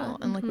should go.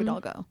 And like we'd Mhm. all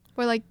go.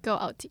 Or like go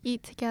out to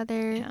eat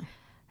together. Yeah.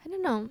 I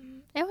don't know.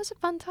 It was a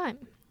fun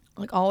time.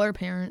 Like all our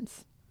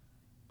parents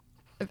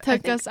I Took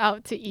think- us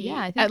out to eat Yeah,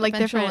 I think at like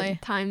eventually-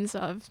 different times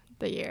of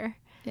the year.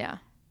 Yeah.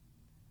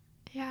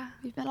 Yeah.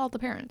 We've met all the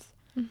parents.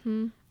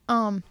 Mm-hmm.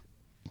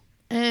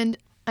 And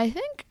I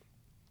think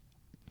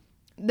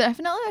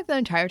definitely like the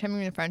entire time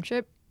of the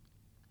friendship,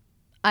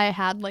 I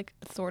had like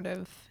sort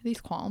of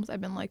these qualms.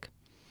 I've been like,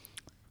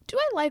 do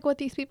I like what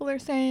these people are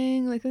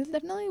saying? Like this is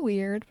definitely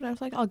weird, but I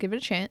was like, I'll give it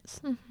a chance.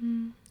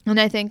 Mm-hmm. And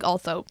I think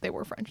also they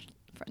were friends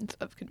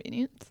of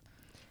convenience.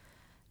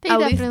 They At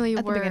least definitely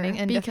at were the beginning,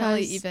 and because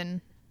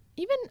definitely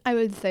even I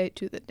would say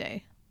to the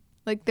day,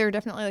 like they're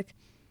definitely like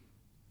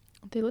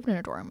they lived in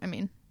a dorm. I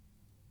mean,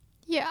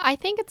 yeah, I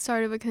think it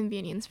started with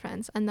convenience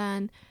friends, and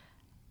then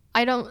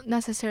I don't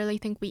necessarily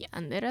think we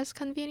ended as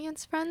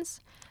convenience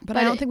friends. but But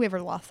I don't it- think we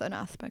ever lost that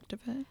aspect of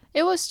it.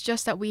 It was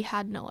just that we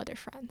had no other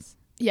friends.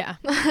 Yeah,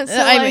 So,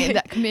 I mean like,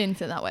 that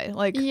convenience in that way,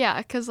 like yeah,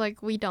 because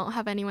like we don't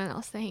have anyone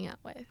else to hang out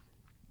with.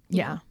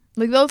 yeah,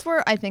 like those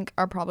were I think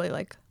are probably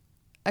like,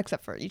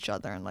 except for each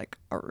other and like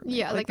our roommate.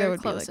 Yeah, like there our would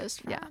be,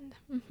 closest yeah. friend.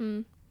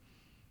 Mm-hmm.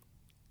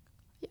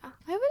 Yeah,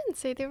 I wouldn't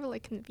say they were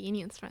like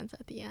convenience friends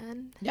at the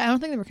end. Yeah, I don't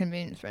think they were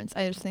convenience friends.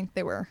 I just think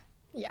they were.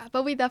 Yeah,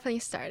 but we definitely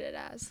started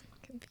as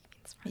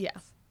convenience friends. Yeah.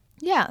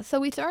 Yeah, so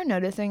we started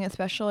noticing,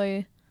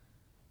 especially,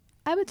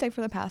 I would say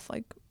for the past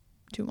like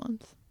 2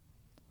 months.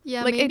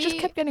 Yeah, like maybe, it just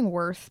kept getting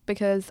worse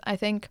because I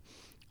think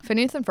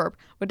Phineas and Ferb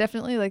would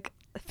definitely like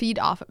feed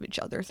off of each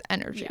other's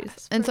energies.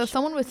 Yes, And for so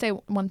someone would say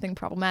one thing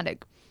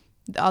problematic,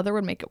 the other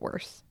would make it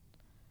worse.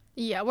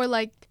 Yeah, we're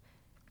like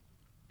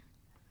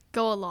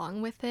go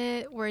along with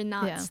it. We're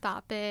not Yeah.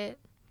 stop it,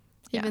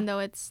 Yeah. even though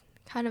it's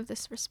kind of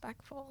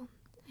disrespectful.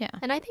 Yeah.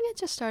 And I think it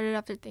just started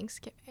after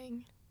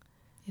Thanksgiving,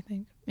 You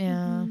think?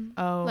 Yeah. Mhm.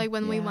 Oh. like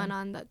when we yeah. went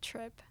on that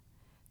trip.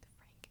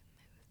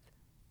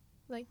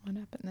 What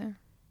happened there?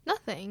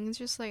 Nothing. It's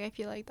just like I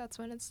feel like that's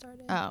when it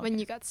started. Oh, When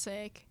you got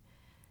sick.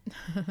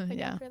 Like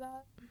yeah. After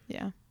that.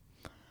 Yeah.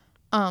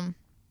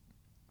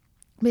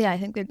 But yeah, I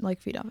think they'd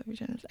like feed off of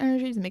each other's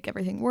energies and make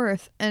everything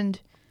worse. And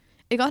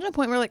it got to a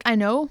point where like I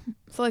know,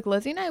 so like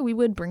Lizzie and I, we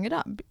would bring it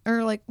up,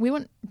 or like we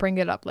wouldn't bring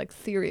it up like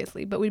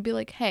seriously, but we'd be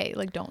like, hey,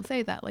 like don't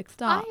say that, like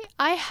stop.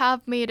 I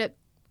have made it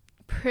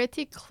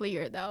pretty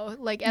clear though,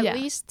 like at Yeah.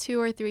 least 2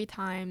 or 3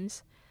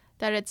 times,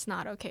 that it's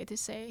not okay to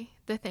say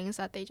the things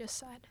that they just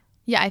said.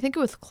 Yeah, I think it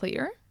was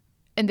clear,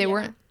 and they Yeah.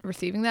 weren't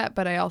receiving that.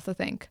 But I also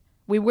think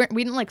we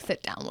didn't like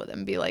sit down with them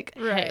and be like,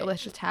 hey, Right.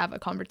 let's just have a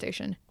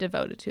conversation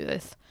devoted to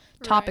this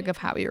topic Right. of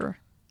how you're,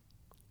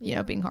 you Yeah.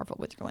 know, being harmful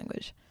with your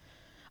language.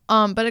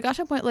 But it got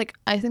to a point like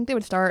I think they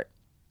would start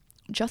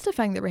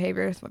justifying their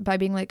behaviors by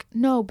being like,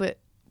 no, but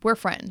we're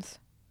friends,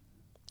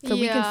 so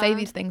we can say Yeah.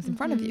 these things in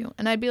front of Mhm. you.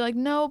 And I'd be like,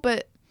 no,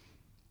 but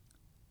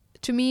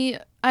to me,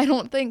 I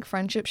don't think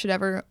friendship should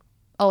ever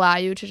allow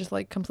you to just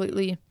like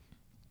completely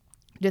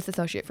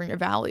disassociate from your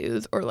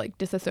values or like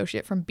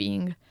disassociate from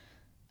being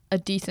a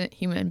decent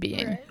human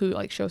being Right. who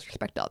like shows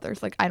respect to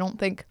others. Like I don't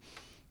think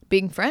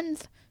being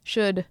friends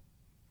should,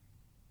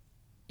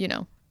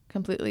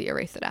 completely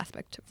erase that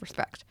aspect of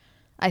respect.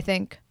 I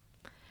think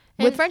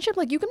with friendship,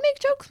 like, you can make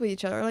jokes with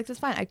each other. Like, that's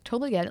fine. I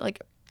totally get it.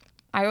 Like,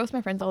 I roast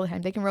my friends all the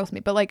time. They can roast me.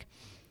 But, like,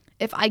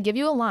 if I give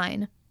you a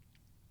line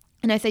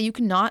and I say you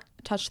cannot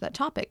touch that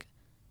topic,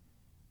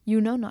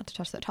 not to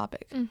touch that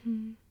topic.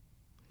 Mm-hmm.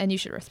 And you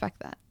should respect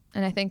that.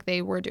 And I think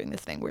they were doing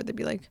this thing where they'd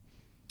be like,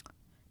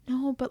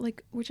 no, but,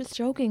 like, we're just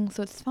joking,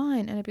 so it's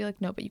fine. And I'd be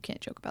like, no, but you can't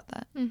joke about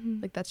that.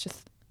 Mm-hmm. Like, that's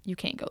just, you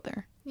can't go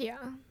there.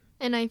 Yeah.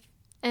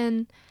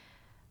 And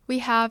we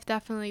have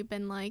definitely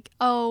been like,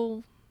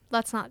 oh,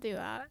 let's not do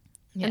that.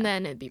 Yeah. And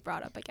then it'd be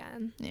brought up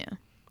again. Yeah.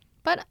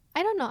 But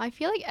I don't know. I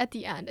feel like at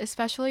the end,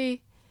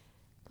 especially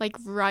like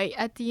right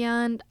at the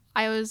end,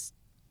 I was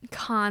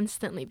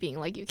constantly being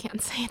like, you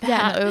can't say that.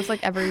 Yeah, no, it was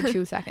like every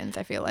 2 seconds,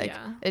 I feel like.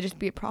 Yeah. It'd just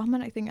be a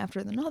problematic thing after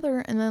another.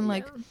 And then,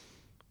 like,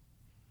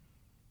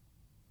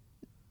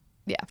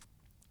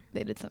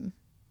 they did some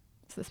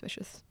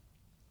suspicious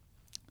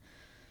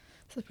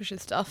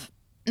stuff.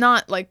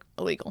 Not, like,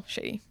 illegal,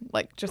 shady.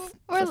 Like, just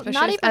or suspicious,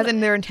 not even as in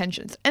their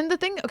intentions. And the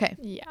thing, okay.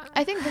 Yeah.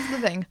 I think this is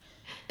the thing,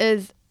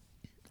 is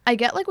I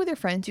get, like, with your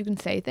friends, you can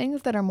say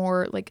things that are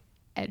more, like,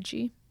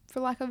 edgy, for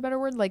lack of a better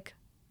word. Like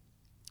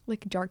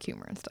dark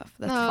humor and stuff.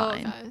 That's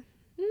fine. Okay.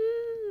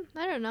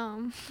 I don't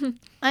know.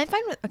 I'm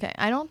fine with, okay,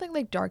 I don't think,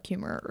 like, dark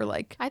humor or,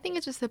 like. I think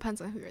it just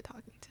depends on who you're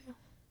talking to.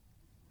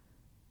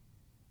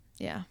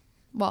 Yeah.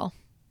 Well,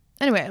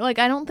 anyway, like,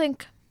 I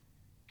think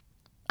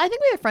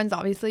with your friends,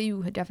 obviously,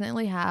 you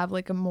definitely have,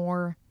 like, a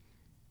more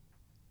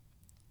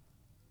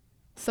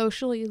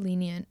socially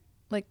lenient,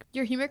 like,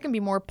 your humor can be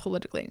more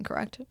politically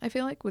incorrect, I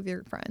feel like, with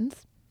your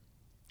friends.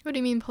 What do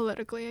you mean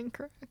politically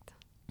incorrect?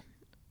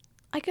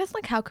 I guess,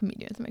 like, how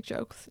comedians make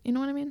jokes. You know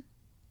what I mean?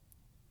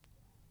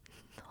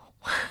 No.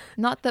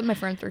 Not that my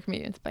friends are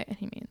comedians by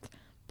any means.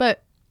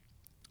 But.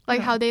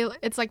 Like, how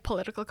it's like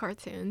political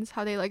cartoons,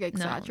 how they, like,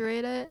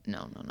 exaggerate it.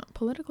 No.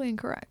 Politically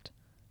incorrect.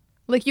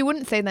 Like, you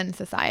wouldn't say that in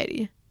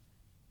society.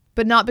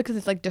 But not because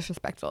it's, like,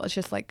 disrespectful. It's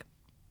just, like,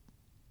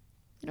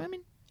 you know what I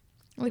mean?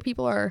 Like,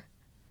 people are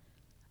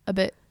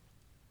a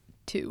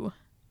too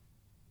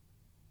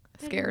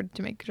scared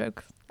to make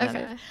jokes.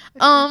 Okay.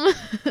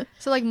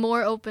 So, like,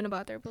 more open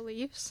about their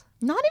beliefs.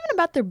 Not even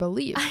about their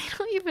beliefs. I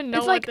don't even know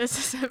it's what like,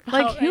 this is about.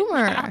 Like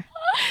humor. Right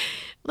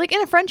like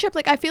in a friendship,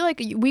 like I feel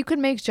like we could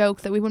make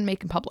jokes that we wouldn't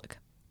make in public.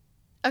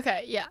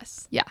 Okay,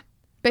 yes. Yeah.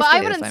 But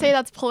I wouldn't say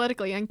that's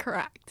politically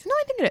incorrect. No,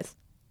 I think it is.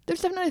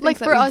 There's definitely things like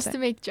that for us say. to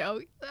make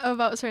jokes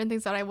about certain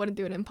things that I wouldn't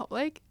do it in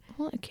public.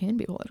 Well, it can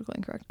be politically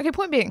incorrect. Okay,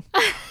 point being,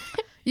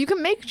 you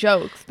can make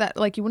jokes that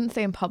like you wouldn't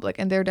say in public,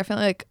 and they're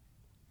definitely like,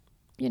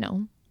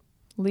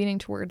 leaning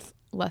towards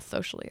less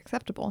socially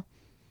acceptable.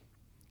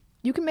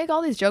 You can make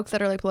all these jokes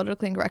that are like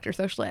politically incorrect or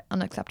socially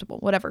unacceptable,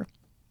 whatever.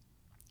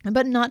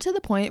 But not to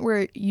the point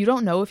where you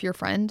don't know if your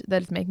friend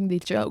that is making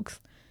these jokes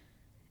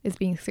is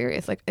being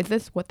serious. Like, is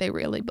this what they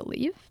really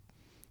believe?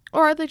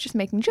 Or are they just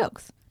making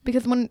jokes?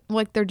 Because when,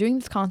 like, they're doing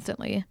this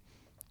constantly,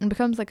 it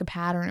becomes, like, a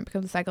pattern. It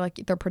becomes, like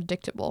they're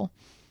predictable.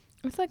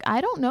 It's like,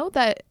 I don't know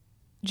that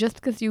just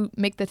because you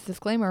make this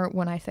disclaimer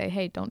when I say,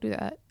 hey, don't do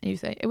that, and you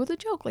say, it was a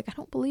joke. Like, I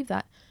don't believe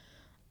that.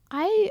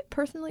 I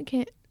personally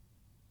can't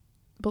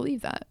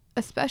believe that.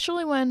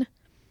 Especially when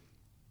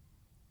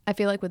I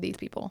feel like with these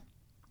people.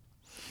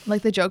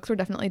 Like, the jokes were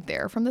definitely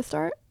there from the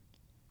start.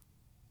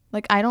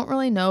 Like, I don't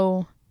really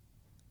know.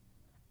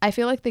 I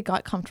feel like they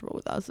got comfortable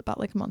with us about,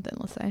 like, a month in,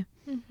 let's say.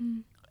 Mm-hmm.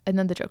 And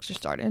then the jokes just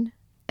started.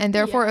 And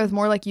therefore, it was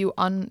more like you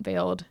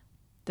unveiled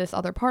this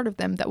other part of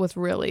them that was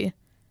really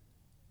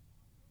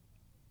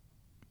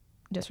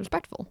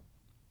disrespectful.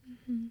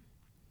 Mm-hmm.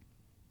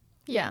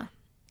 Yeah.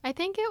 I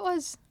think it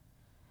was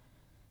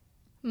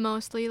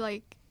mostly,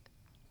 like,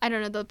 I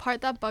don't know, the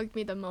part that bugged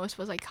me the most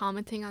was, like,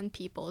 commenting on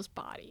people's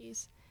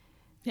bodies.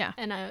 Yeah.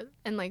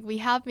 And like, we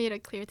have made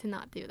it clear to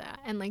not do that.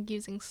 And, like,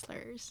 using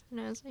slurs.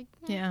 And I was like,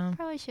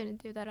 probably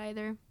shouldn't do that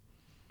either.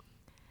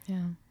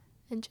 Yeah.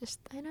 And just,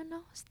 I don't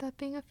know,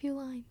 stepping a few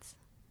lines.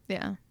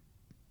 Yeah.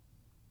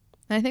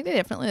 And I think they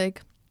definitely,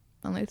 like,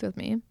 at least with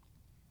me,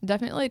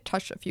 definitely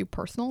touched a few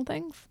personal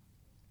things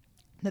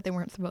that they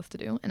weren't supposed to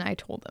do. And I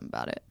told them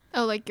about it.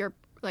 Oh, like your,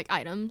 like,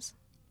 items?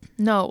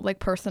 No, like,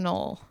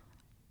 personal.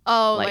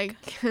 Oh, like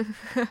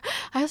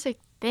I was like,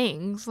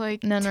 things,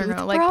 like, no,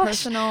 like,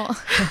 personal.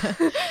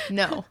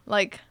 No,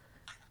 like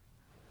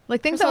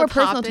things that were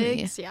personal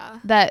topics, to me. Yeah.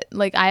 That,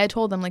 like, I had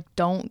told them, like,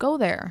 don't go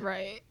there.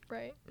 Right.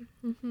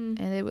 Mm-hmm.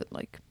 And they would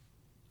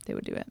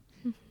do it.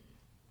 Mm-hmm.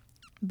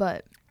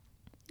 But,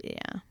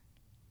 yeah.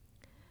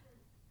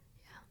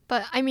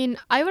 But, I mean,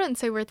 I wouldn't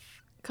say we're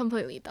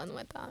completely done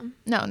with them.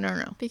 No.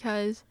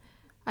 Because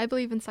I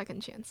believe in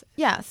second chances.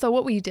 Yeah, so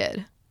what we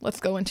did, let's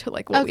go into,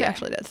 like, what we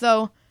actually did.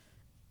 So,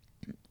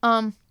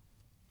 I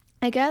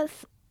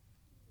guess,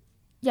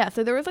 yeah,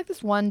 so there was, like,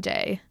 this one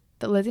day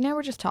that Lizzie and I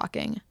were just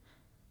talking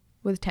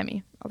with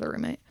Temmie, other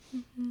roommate,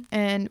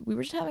 and we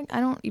were just having, I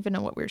don't even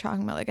know what we were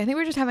talking about. Like, I think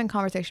we were just having a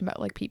conversation about,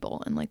 like,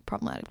 people and, like,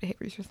 problematic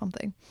behaviors or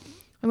something.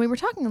 And we were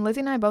talking, and Lizzie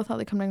and I both had,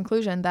 like, come to the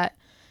conclusion that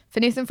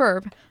Phineas and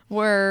Ferb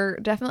were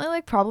definitely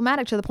like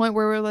problematic to the point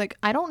where we're like,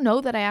 I don't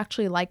know that I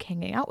actually like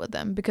hanging out with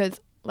them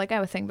because, like I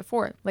was saying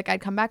before, like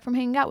I'd come back from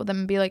hanging out with them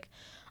and be like,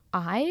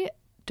 I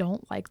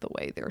don't like the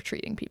way they're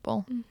treating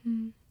people.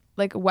 Mm-hmm.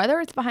 Like whether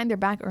it's behind their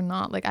back or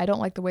not, like I don't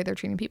like the way they're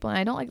treating people, and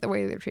I don't like the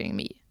way they're treating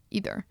me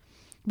either,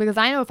 because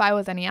I know if I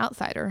was any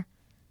outsider,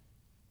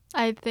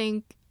 I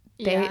think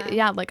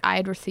like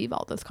I'd receive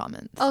all those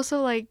comments.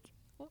 Also, like,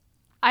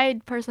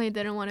 I personally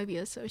didn't want to be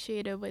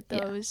associated with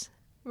Yeah. those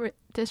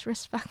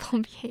disrespectful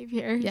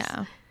behaviors.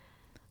 Yeah.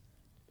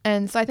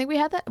 And so I think we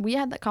had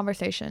that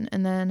conversation,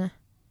 and then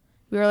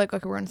we were like,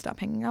 okay, we're gonna stop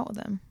hanging out with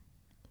them.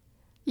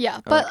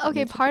 Yeah, but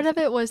okay, part of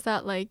it was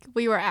that like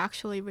we were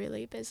actually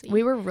really busy.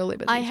 We were really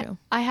busy too.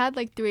 I had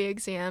like 3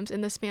 exams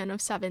in the span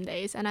of 7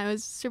 days, and I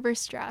was super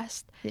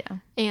stressed. Yeah.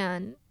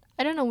 And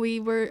I don't know, we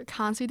were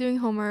constantly doing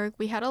homework.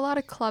 We had a lot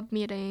of club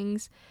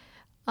meetings.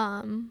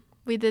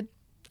 We did,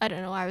 I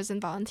don't know, I was in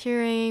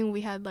volunteering.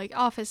 We had like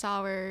office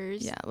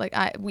hours. Yeah, like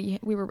we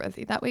were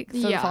busy that week, so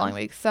the Yeah. following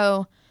week.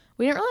 So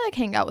we didn't really like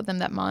hang out with them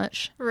that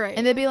much. Right.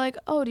 And they'd be like,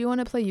 "Oh, do you want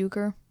to play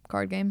euchre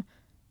card game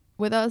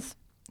with us?"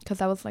 Because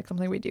that was like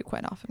something we do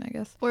quite often, I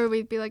guess. Or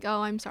we'd be like,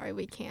 oh, I'm sorry,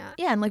 we can't.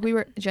 Yeah, and like we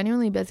were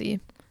genuinely busy,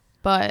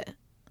 but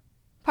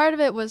Part of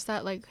it was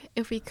that like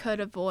if we could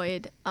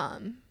avoid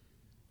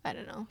I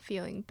don't know,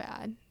 feeling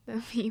bad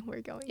that we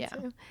were going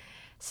to.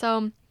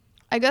 So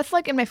I guess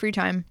like in my free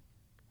time,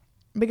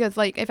 because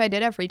like if I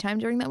did have free time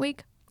during that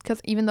week,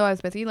 because even though I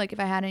was busy, like if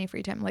I had any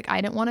free time, like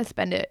I didn't want to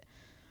spend it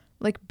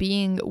like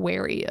being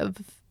wary of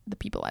the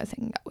people I was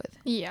hanging out with.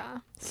 yeah.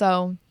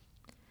 So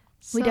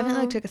we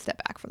definitely like So took a step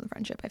back from the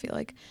friendship, I feel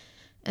like.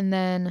 And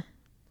then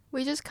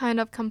we just kind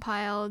of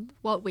compiled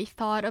what we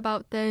thought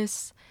about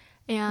this,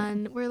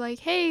 and we're like,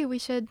 hey, we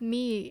should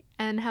meet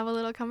and have a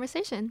little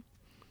conversation.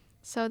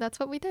 So that's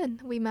what we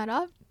did. We met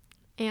up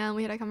and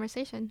we had a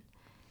conversation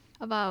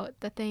about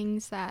the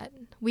things that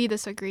we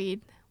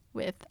disagreed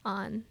with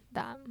on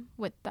them,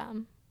 with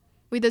them.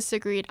 We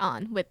disagreed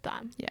on with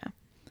them. yeah.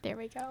 There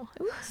we go.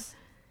 Oops.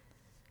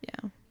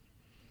 Yeah.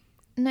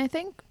 And I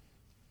think,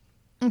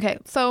 okay,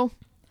 so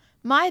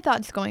my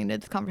thoughts going into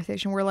this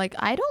conversation were like,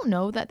 I don't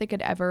know that they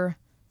could ever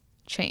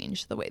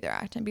change the way they're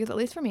acting, because at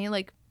least for me,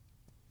 like,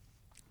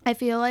 I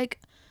feel like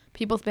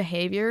people's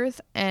behaviors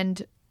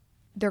and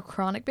their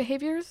chronic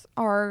behaviors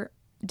are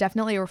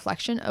definitely a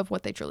reflection of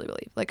what they truly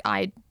believe. Like,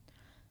 I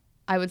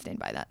would stand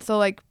by that. So,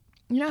 like,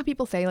 you know how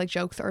people say, like,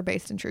 jokes are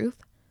based in truth?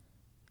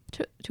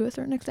 To a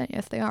certain extent,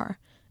 yes, they are.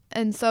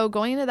 And so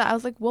going into that, I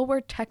was like, well,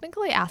 we're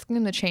technically asking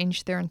them to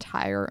change their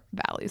entire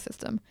value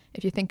system,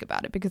 if you think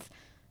about it, because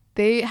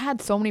they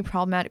had so many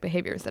problematic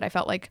behaviors that I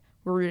felt like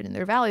were rooted in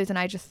their values. And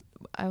I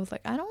was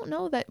like, I don't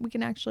know that we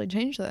can actually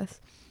change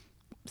this.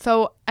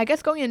 So I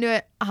guess going into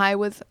it, I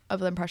was of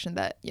the impression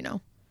that, you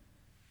know,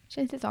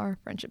 chances are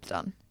friendship's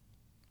done.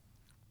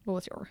 What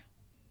was your?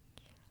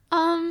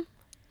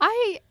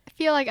 I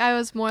feel like I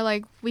was more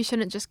like, we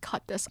shouldn't just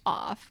cut this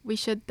off. We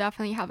should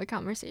definitely have a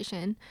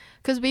conversation,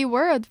 because we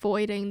were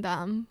avoiding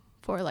them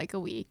for like a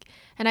week,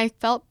 and I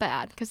felt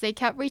bad because they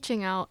kept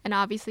reaching out, and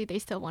obviously they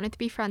still wanted to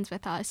be friends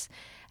with us,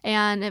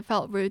 and it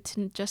felt rude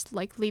to just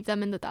like leave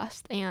them in the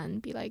dust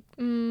and be like,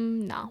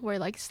 no, we're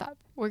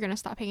gonna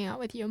stop hanging out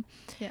with you.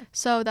 Yeah.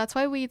 So that's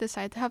why we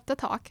decided to have the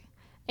talk.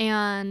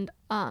 And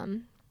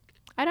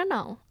I don't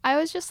know, I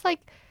was just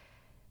like,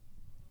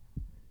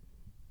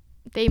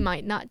 they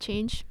might not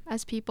change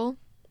as people,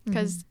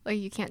 because like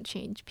you can't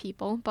change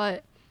people,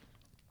 but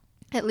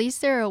at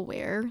least they're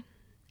aware.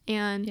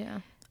 And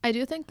Yeah. I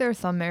do think there's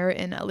some merit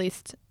in, at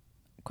least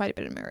quite a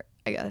bit of merit,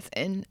 I guess,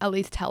 in at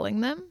least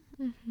telling them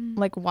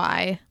like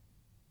why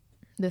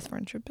this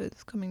friendship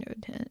is coming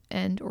to an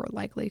end, or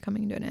likely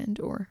coming to an end,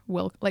 or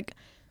will, like,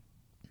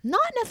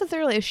 not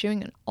necessarily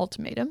issuing an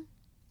ultimatum,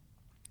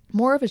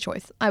 more of a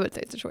choice. I would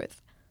say it's a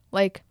choice.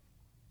 Like,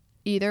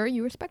 either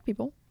you respect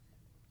people,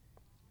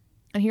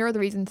 and here are the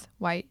reasons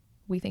why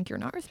we think you're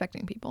not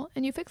respecting people,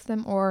 and you fix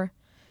them, or,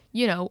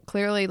 you know,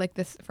 clearly like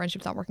this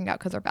friendship's not working out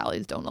because our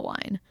values don't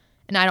align,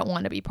 and I don't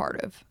want to be part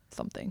of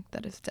something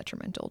that is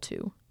detrimental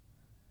to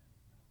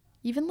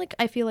even, like,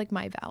 I feel like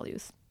my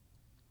values,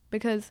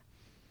 because,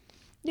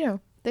 you know,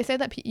 they say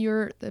that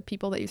you're the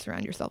people that you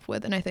surround yourself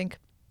with, and I think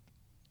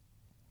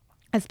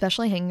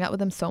especially hanging out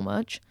with them so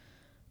much,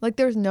 like,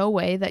 there's no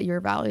way that your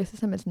value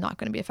system is not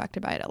going to be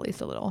affected by it at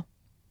least a little.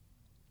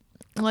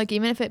 Like,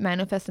 even if it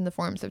manifests in the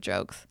forms of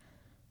jokes,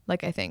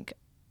 like, I think,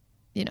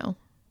 you know,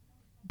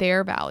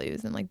 their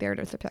values and like their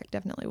disrespect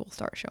definitely will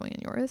start showing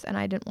in yours, and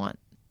I didn't want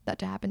that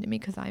to happen to me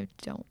because I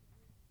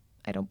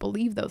don't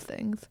believe those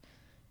things.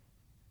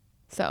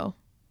 So,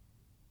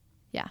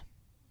 yeah.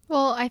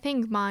 well, I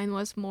think mine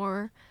was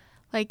more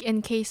like,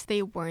 in case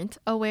they weren't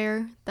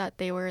aware that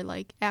they were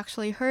like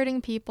actually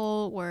hurting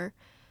people, or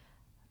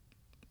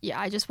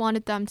I just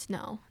wanted them to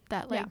know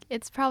that like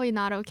it's probably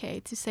not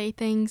okay to say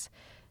things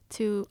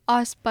to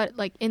us, but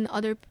like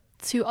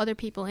to other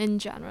people in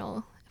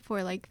general,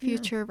 for like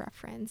future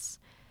reference.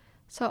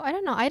 So I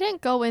don't know, I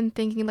didn't go in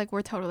thinking like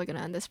we're totally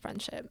gonna end this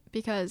friendship,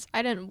 because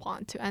I didn't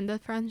want to end the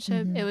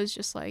friendship. It was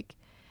just like,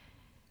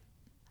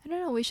 I don't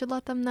know. We should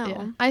let them know.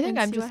 Yeah. I think and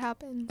I'm see just what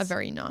happens. a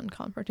very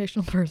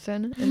non-confrontational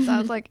person. And so I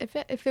was like,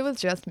 if it was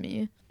just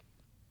me,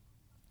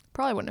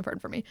 probably wouldn't have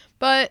heard from me.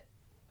 But,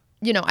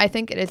 you know, I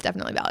think it is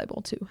definitely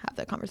valuable to have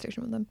that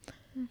conversation with them.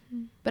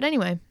 Mm-hmm. But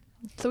anyway,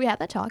 so we had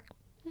that talk.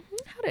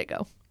 How did it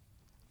go?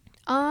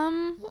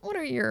 What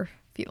are your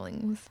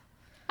feelings?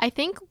 I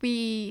think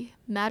we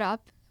met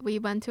up. We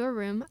went to a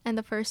room, and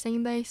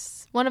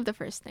one of the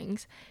first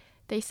things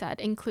they said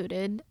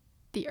included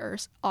the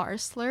R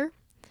slur.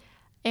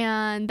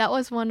 And that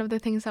was one of the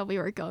things that we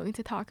were going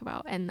to talk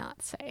about and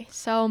not say.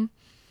 So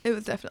It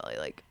was definitely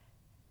like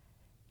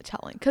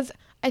telling, because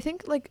I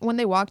think like when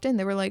they walked in,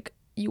 they were like,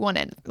 "You want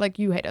it? Like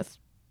you hate us?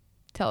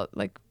 Tell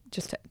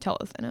tell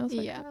us." And I was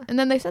like, yeah. And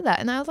then they said that,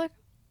 and I was like,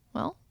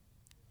 "Well,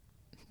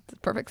 it's a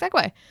perfect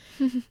segue."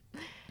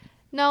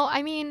 No,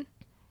 I mean,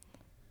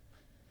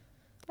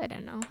 I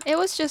don't know. It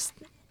was just,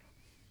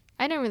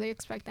 I didn't really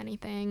expect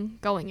anything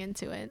going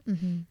into it.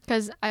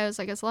 Because I was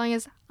like, as long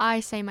as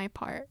I say my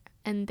part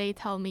and they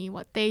tell me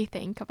what they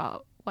think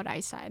about what I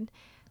said,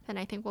 then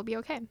I think we'll be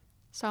okay.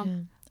 So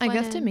Yeah. I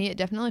guess to me, it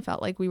definitely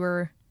felt like we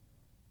were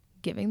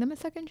giving them a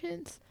second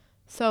chance.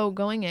 So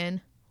going in,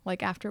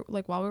 like after,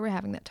 like while we were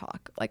having that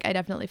talk, like I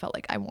definitely felt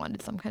like I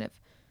wanted some kind of,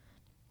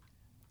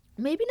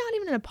 maybe not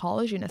even an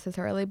apology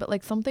necessarily, but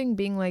like something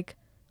being like,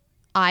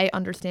 I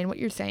understand what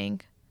you're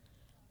saying.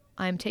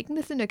 I'm taking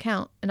this into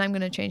account, and I'm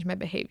going to change my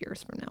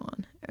behaviors from now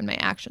on and my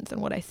actions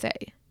and what I say.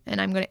 And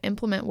I'm going to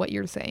implement what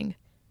you're saying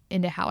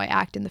into how I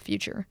act in the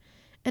future.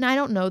 And I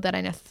don't know that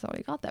I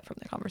necessarily got that from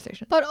the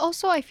conversation. But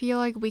also I feel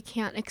like we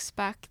can't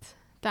expect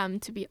them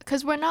to be,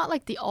 because we're not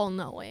like the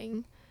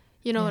all-knowing.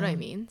 You know what I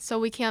mean? So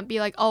we can't be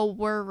like, oh,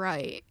 we're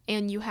right,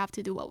 and you have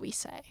to do what we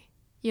say.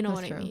 You know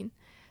That's what true. I mean?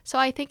 So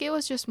I think it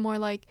was just more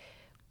like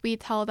we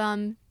tell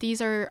them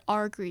these are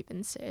our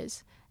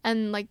grievances.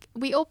 And like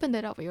we opened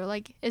it up. We were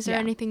like, is there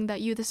anything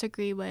that you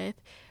disagree with?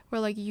 Or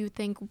like you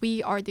think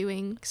we are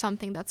doing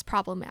something that's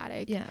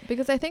problematic? Yeah,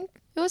 because I think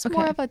It was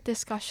more of a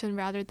discussion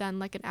rather than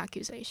like an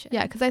accusation.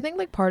 Yeah, because I think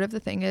like part of the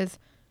thing is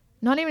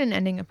not even an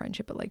ending a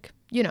friendship, but like,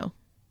 you know,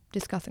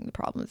 discussing the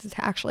problems is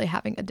actually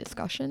having a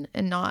discussion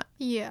and not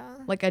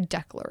like a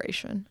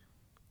declaration.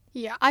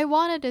 Yeah, I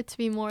wanted it to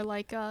be more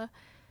like a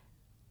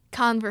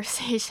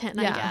conversation,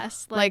 I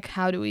guess. Like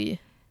where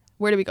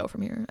do we go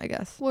from here, I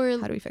guess?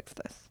 How do we fix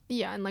this?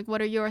 Yeah, and like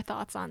what are your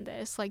thoughts on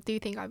this? Like, do you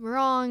think I'm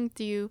wrong?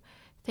 Do you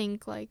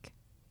think like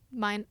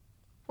my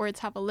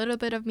words have a little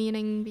bit of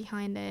meaning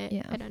behind it?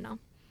 Yeah. I don't know.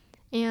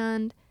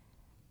 And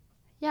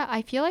yeah,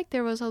 I feel like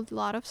there was a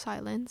lot of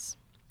silence.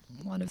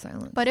 A lot of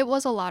silence. But it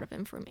was a lot of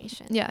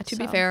information. Yeah, to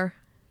be fair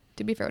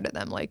to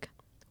them, like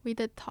we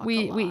did talk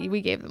we a lot.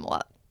 we gave them a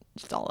lot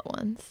just all at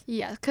once.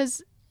 Yeah,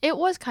 because it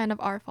was kind of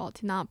our fault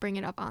to not bring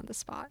it up on the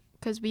spot,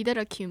 because we did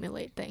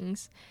accumulate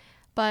things.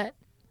 But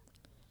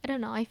I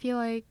don't know, I feel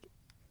like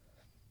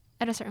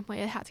at a certain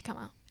point it had to come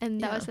out, and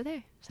that was the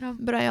day. So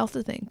But I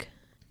also think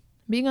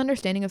being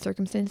understanding of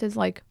circumstances,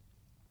 like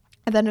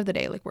at the end of the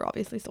day, like we're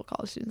obviously still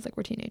college students, like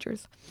we're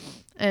teenagers,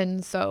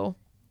 and so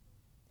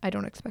I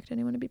don't expect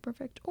anyone to be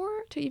perfect or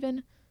to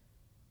even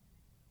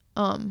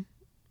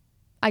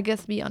I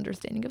guess be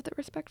understanding of the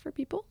respect for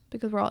people,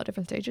 because we're all at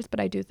different stages. But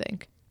I do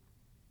think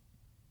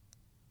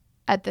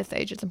at this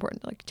age it's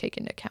important to like take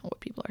into account what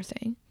people are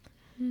saying.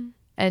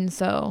 And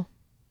so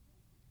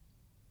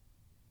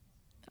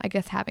I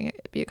guess having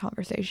it be a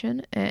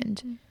conversation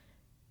and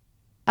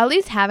at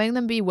least having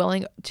them be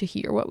willing to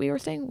hear what we were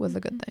saying was a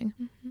good thing.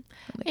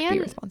 And be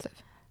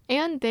responsive.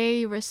 And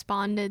they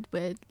responded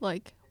with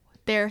like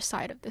their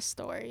side of the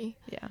story.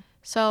 Yeah.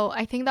 So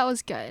I think that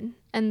was good.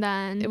 And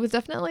then it was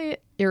definitely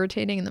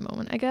irritating in the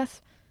moment, I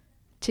guess,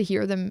 to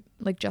hear them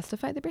like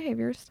justify their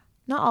behaviors.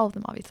 Not all of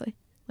them, obviously.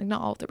 Like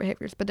not all of their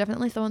behaviors, but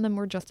definitely some of them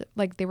were just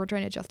like they were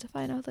trying to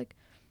justify, and I was like,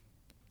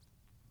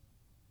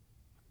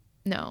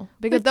 no,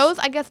 because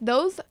I guess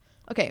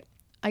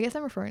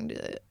I'm referring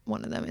to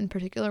one of them in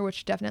particular,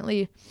 which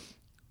definitely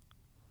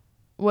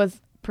was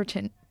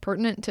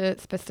pertinent to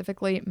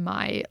specifically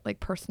my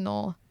like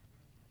personal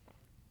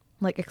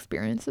like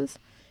experiences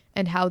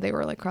and how they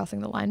were like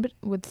crossing the line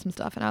with some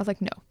stuff. And I was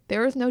like, no,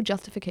 there is no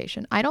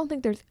justification. I don't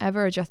think there's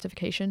ever a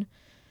justification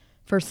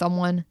for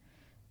someone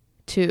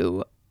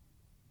to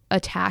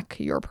attack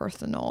your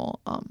personal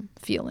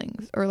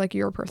feelings or like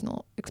your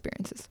personal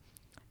experiences.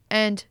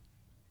 And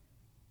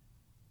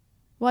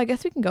well, I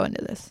guess we can go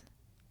into this.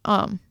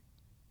 I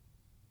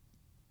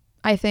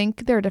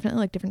think there are definitely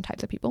like different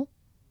types of people.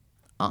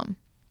 And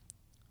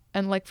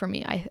like for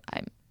me,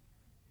 I'm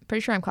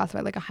pretty sure I'm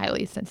classified like a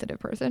highly sensitive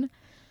person.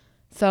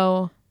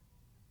 So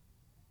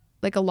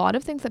like a lot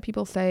of things that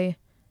people say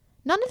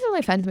not necessarily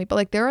offends me, but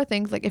like there are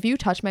things like if you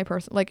touch my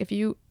person, like if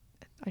you,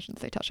 I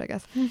shouldn't say touch, I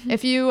guess.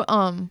 If you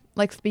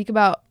like speak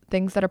about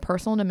things that are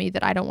personal to me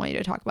that I don't want you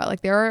to talk about,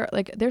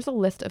 like there's a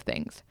list of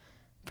things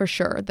for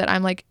sure that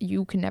I'm like,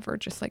 you can never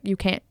just like, you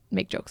can't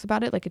make jokes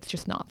about it. Like it's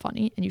just not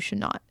funny, and you should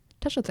not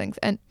touch those things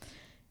and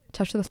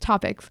touch those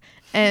topics.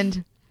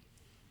 And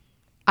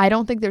I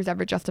don't think there's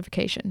ever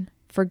justification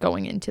for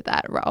going into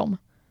that realm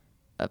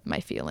of my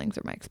feelings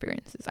or my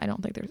experiences. I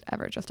don't think there's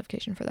ever a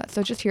justification for that.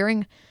 So just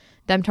hearing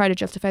them try to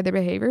justify their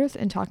behaviors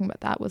and talking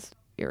about that was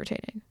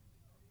irritating.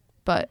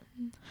 But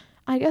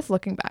I guess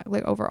looking back,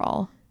 like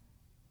overall,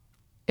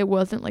 it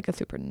wasn't like a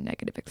super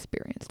negative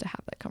experience to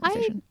have that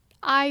conversation.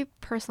 I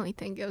personally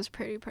think it was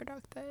pretty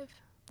productive.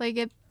 Like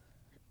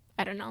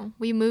I don't know.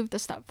 We moved a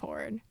step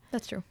forward.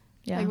 That's true.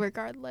 Yeah. Like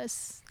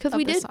regardless because of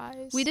we the did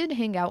size. we did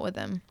hang out with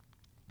them.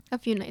 A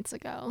few nights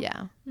ago.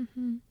 Yeah.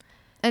 Mm-hmm.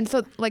 And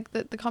so like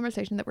the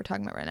conversation that we're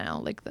talking about right now,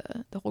 like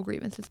the whole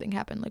grievances thing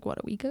happened like what,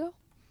 a week ago?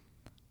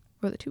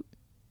 Or the 2?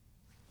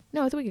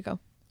 No, it was a week ago.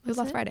 It was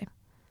last Friday.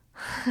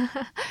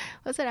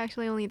 Was it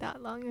actually only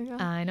that long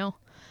ago? I know.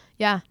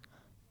 Yeah.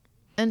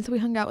 And so we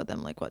hung out with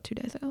them like what, 2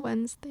 days ago?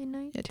 Wednesday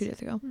night. Yeah, 2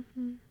 days ago.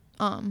 Mm-hmm.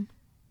 And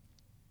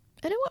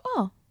it went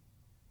well.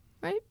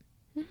 Right?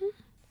 Mm-hmm.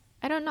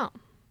 I don't know.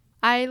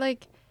 I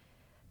like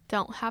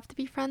don't have to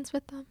be friends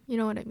with them. You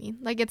know what I mean?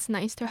 Like it's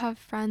nice to have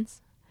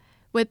friends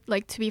with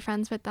like to be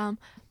friends with them,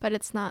 but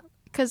it's not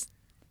because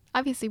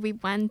obviously we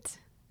went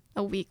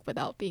a week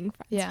without being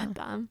friends with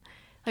them,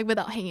 like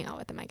without hanging out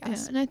with them, I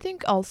guess. Yeah, and I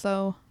think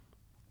also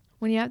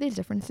when you have these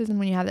differences and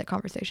when you have that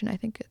conversation, I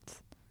think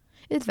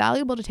it's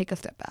valuable to take a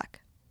step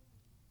back,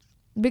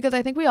 because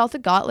I think we also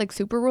got like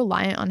super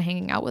reliant on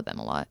hanging out with them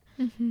a lot,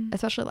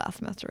 especially last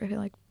semester. I feel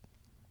like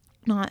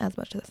not as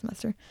much this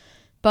semester,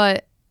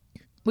 but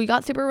we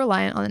got super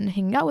reliant on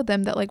hanging out with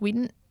them that like we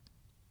didn't,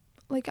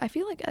 like I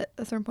feel like at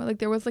a certain point like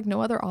there was like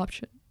no other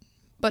option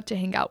but to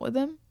hang out with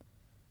them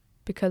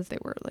because they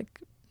were like,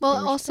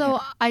 well, also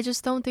I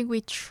just don't think we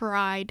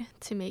tried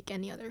to make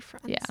any other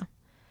friends. Yeah.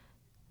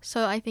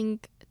 So I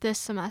think this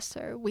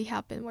semester we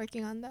have been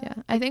working on that.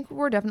 Yeah, I think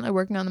we're definitely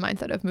working on the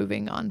mindset of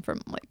moving on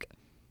from like,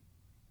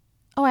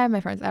 oh, I have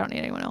my friends, I don't need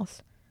anyone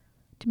else,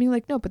 to being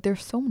like, no, but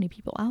there's so many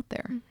people out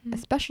there,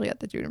 especially at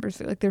the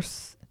university. Like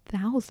there's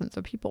thousands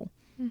of people.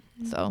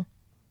 So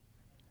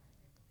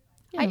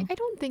I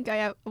don't think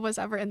I was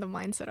ever in the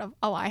mindset of,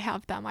 oh, I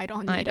have them, I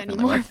don't need any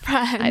definitely more was.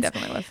 friends. I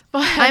definitely was.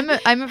 But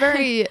I'm a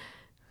very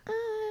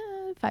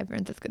 5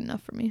 friends is good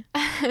enough for me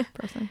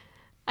person.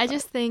 I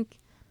just think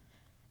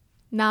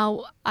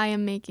now I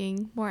am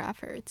making more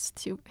efforts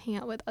to hang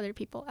out with other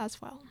people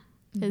as well,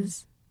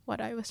 is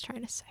what I was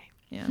trying to say.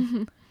 Yeah.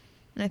 And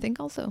I think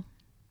also,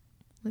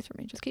 at least for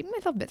me, just keeping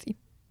myself busy.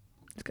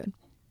 It's good.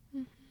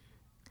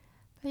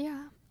 But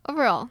yeah,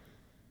 overall,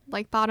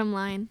 like bottom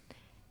line,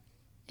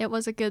 it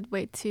was a good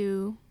way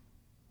to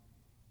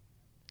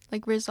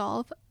like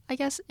resolve, I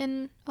guess,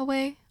 in a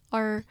way,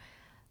 our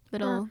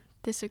little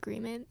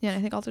disagreement. Yeah, and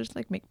I think also just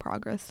like make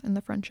progress in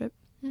the friendship.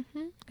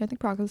 I think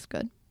progress is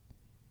good.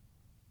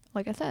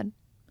 Like I said,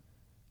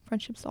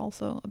 friendship's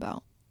also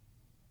about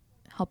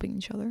helping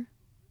each other.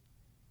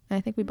 And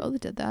I think we both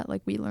did that.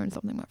 Like we learned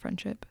something about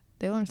friendship.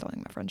 They learned something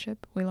about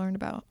friendship. We learned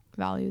about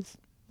values,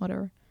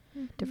 whatever,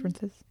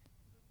 differences.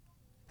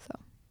 So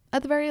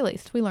at the very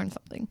least, we learned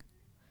something.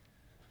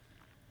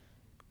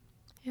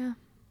 Yeah.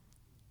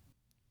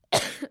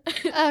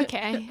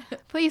 Okay.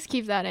 Please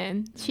keep that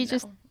in. She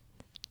just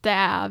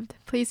dabbed.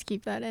 Please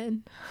keep that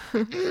in.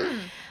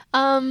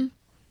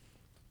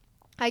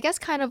 I guess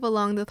kind of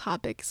along the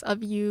topics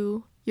of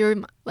your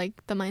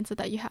like the mindset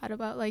that you had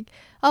about like,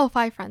 oh,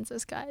 5 friends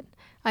is good.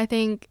 I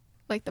think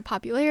like the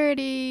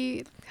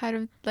popularity kind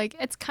of like,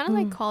 it's kind of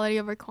like quality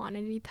over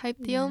quantity type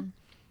deal.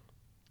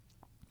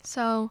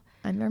 So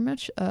I'm very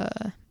much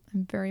a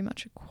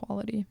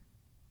quality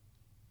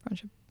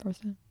friendship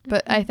person.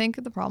 But I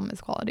think the problem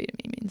is quality to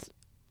me means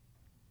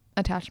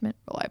attachment,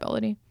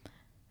 reliability,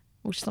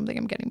 which is something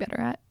I'm getting better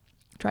at.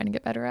 Trying to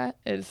get better at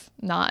is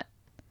not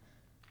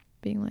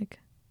being like,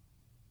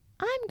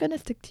 I'm going to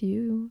stick to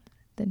you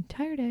the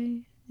entire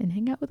day and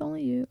hang out with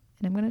only you.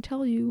 And I'm going to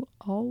tell you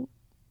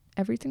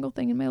every single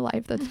thing in my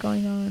life that's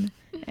going on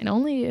and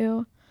only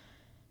you.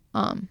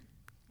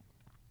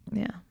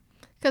 Yeah.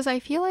 Because I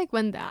feel like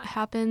when that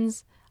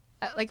happens,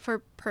 like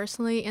for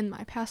personally in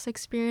my past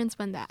experience,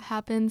 when that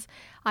happens,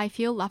 I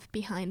feel left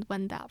behind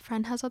when that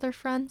friend has other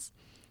friends.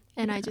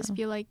 And I just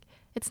feel like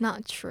it's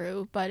not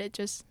true, but it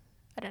just,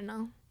 I don't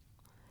know.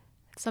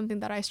 It's something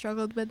that I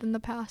struggled with in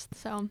the past.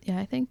 So yeah,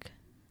 I think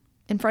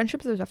in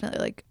friendships, there's definitely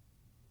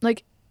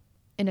like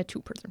in a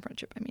 2-person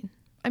friendship,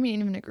 I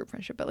mean, even a group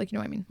friendship, but like, you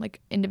know what I mean? Like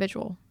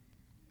individual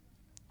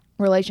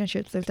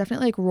relationships, there's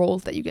definitely like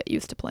roles that you get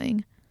used to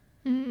playing.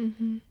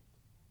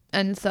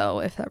 And so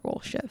if that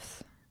role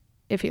shifts,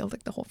 it feels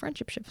like the whole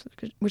friendship shifts,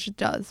 which it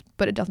does,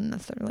 but it doesn't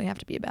necessarily have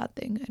to be a bad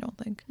thing, I don't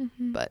think.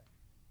 But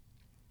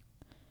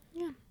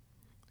yeah.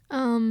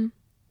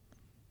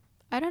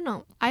 I don't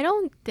know. I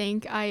don't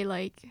think I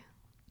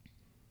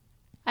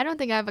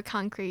have a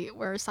concrete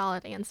or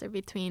solid answer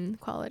between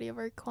quality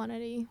over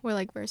quantity or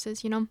like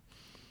versus, you know,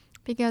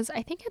 because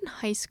I think in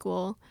high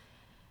school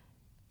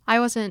I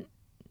wasn't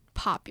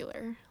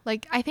popular.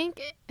 Like I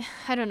think,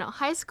 I don't know,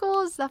 high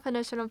school's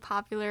definition of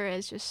popular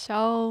is just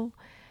so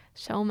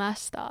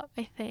messed up.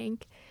 I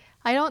think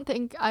I don't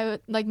think I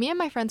would, like, me and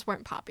my friends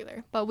weren't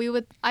popular, but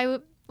I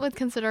would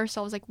consider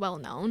ourselves like well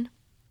known.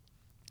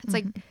 It's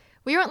like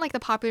we weren't like the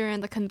popular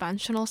in the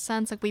conventional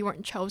sense, like we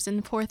weren't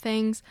chosen for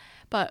things,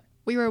 but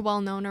we were well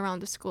known around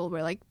the school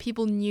where like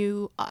people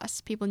knew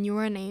us, people knew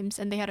our names,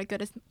 and they had a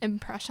good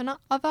impression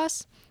of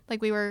us.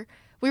 Like we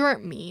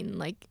weren't mean,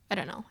 like I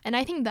don't know. And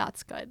I think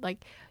that's good.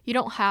 Like you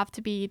don't have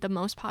to be the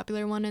most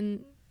popular one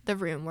in the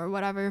room or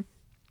whatever,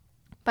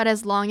 but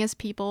as long as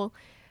people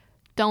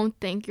don't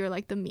think you're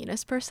like the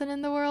meanest person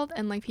in the world,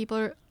 and like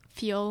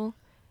feel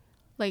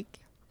like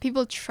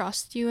people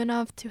trust you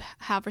enough to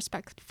have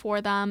respect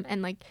for them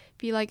and like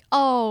be like,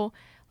 oh,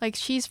 like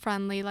she's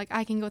friendly, like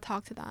I can go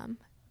talk to them,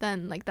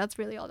 then like that's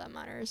really all that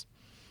matters.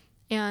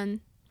 And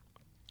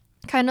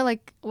kind of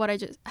like what I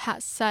just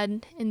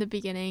said in the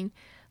beginning,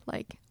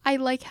 like I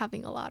like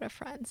having a lot of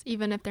friends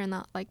even if they're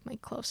not like my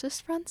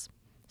closest friends.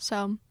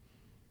 So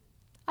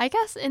I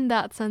guess in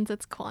that sense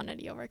it's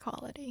quantity over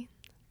quality,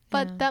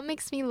 but Yeah. that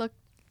makes me look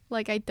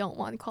like I don't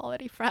want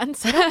quality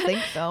friends. I don't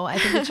think so. I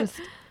think it's just,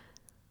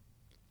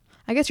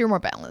 I guess you're more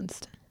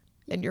balanced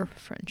in your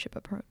friendship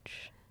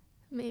approach.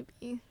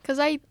 Maybe because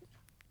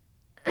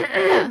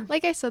yeah,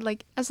 like I said,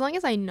 like as long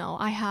as I know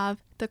I have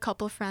the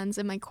couple friends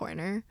in my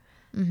corner,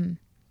 Mm-hmm.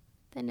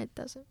 then it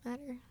doesn't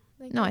matter.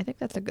 Like, No, I think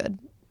that's a good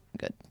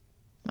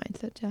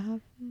mindset to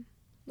have.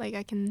 like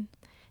I can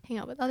hang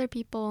out with other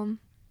people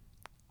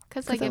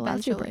because like It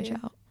allows you to eventually,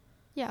 branch out.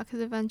 yeah, because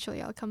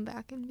eventually I'll come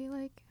back and be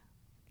like,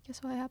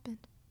 guess what happened?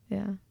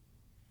 Yeah.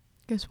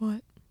 Guess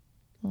what?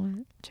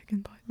 What?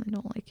 Chicken butt. I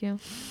don't like you.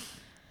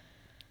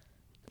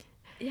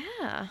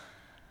 Yeah.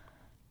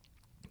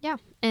 Yeah,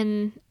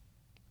 and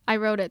I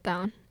wrote it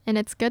down, and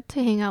it's good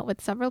to hang out with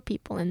several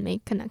people and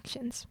make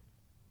connections.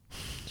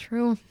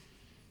 True.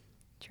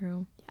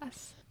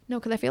 Yes. No,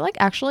 because I feel like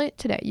actually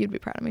today you'd be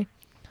proud of me.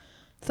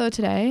 So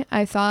today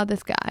I saw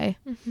this guy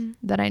Mm-hmm.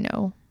 that I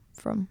know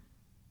from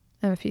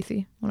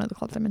MFPC, one of the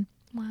clubs I'm in.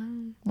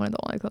 Wow. One of the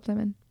only clubs I'm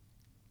in.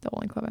 The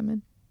only club I'm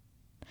in.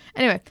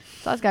 Anyway,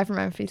 saw this guy from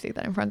MFPC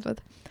that I'm friends with.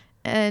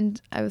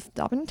 And I was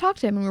stopping to talk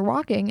to him and we were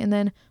walking. And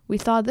then we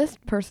saw this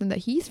person that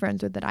he's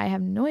friends with that I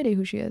have no idea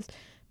who she is.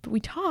 But we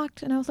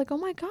talked and I was like, oh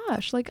my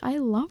gosh, like I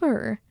love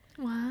her.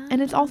 Wow.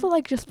 And it's also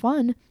like just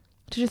fun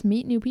to just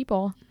meet new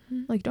people.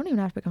 Mhm. Like don't even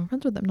have to become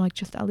friends with them. Like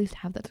just at least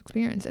have that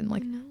experience and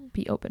like I know.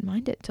 be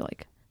open-minded to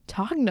like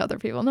talking to other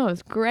people. No, it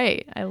was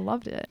great. I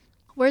loved it.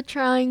 We're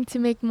trying to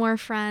make more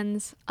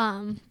friends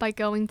by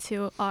going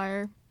to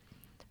our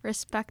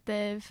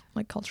respective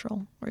Like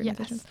cultural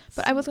organizations. Yes.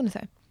 But I was going to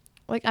say,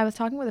 like I was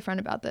talking with a friend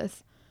about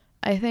this.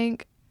 I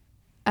think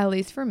at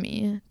least for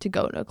me to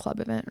go to a club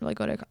event or like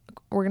go to an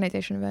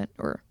organization event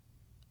or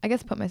I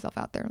guess put myself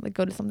out there, like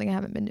go to something I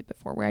haven't been to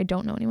before where I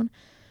don't know anyone.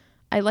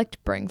 I like to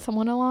bring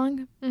someone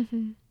along,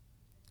 Mm-hmm.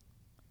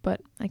 but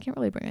I can't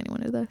really bring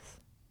anyone to this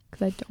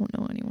because I don't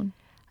know anyone.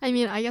 I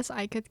mean, I guess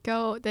I could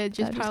go. They just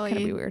That'd probably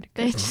kind of be weird.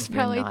 they 'cause just you're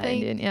probably not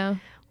think, Indian, yeah.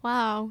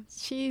 wow,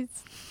 she's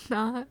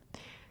not.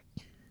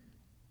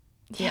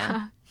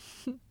 Yeah.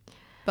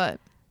 But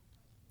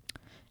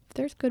if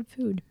there's good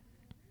food,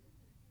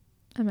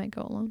 I might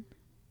go alone.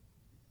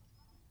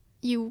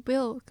 You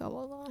will go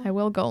along. I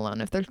will go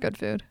alone if there's good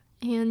food.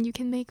 And you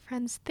can make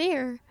friends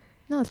there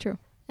No, that's true.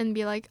 and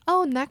be like,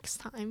 oh, next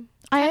time.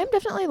 I am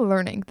definitely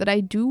learning that I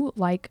do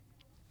like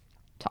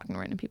talking to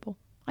random people.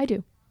 I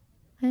do.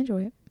 I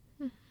enjoy it.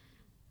 Mhm.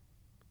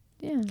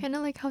 Yeah. Kind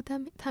of like how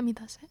Tammy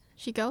does it.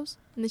 She goes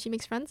and then she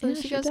makes friends and Yeah,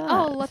 then she she goes,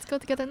 oh, does. let's go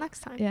together next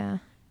time. Yeah.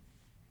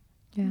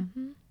 Yeah.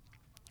 Mhm.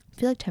 I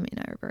feel like Tammy and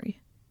I are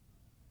very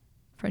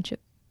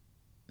friendship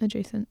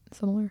adjacent,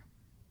 similar.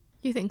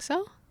 You think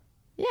so?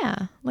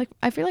 Yeah. Like,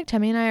 I feel like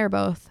Tammy and I are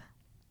both,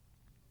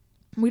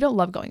 we don't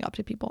love going up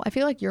to people. I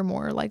feel like you're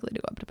more likely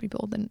to go up to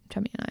people than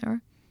Tammy and I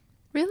are.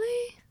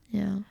 Really?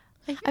 Yeah.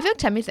 I I feel like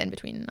Tammy's in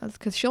between us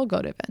because she'll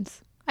go to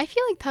events. I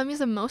feel like Tammy's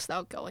the most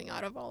outgoing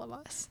out of all of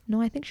us.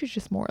 No, I think she's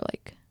just more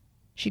like,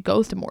 she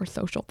goes to more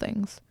social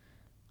things,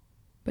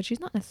 but she's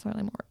not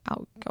necessarily more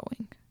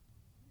outgoing.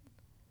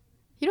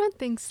 You don't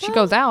think so? She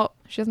goes out,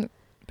 she doesn't,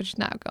 but she's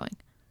not outgoing.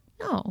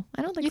 No,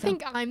 I don't think You so.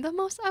 think I'm the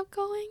most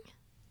outgoing?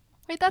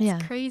 Wait, that's Yeah.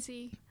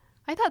 crazy.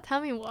 I thought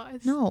Tammy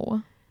was.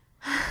 No.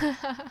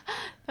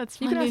 That's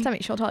You funny. can ask Tammy,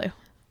 she'll tell you.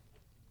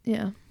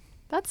 Yeah.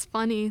 That's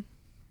funny.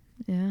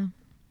 Yeah.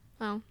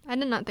 Oh, I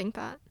did not think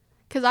that.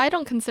 Because I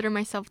don't consider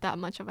myself that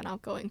much of an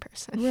outgoing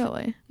person.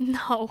 Really?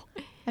 No.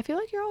 I feel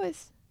like you're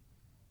always,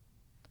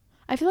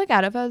 I feel like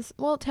out of us,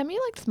 well, Tammy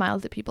like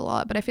smiles at people a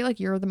lot, but I feel like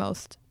you're the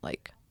most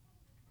like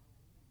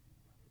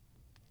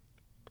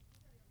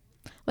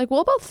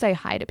we'll both say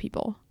hi to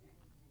people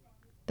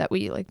that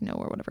we like know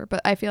or whatever,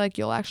 but I feel like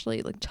you'll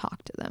actually like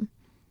talk to them,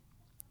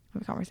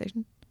 have a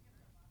conversation.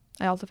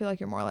 I also feel like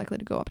you're more likely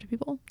to go up to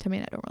people. Tammy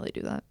and I don't really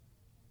do that,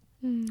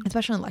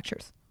 especially in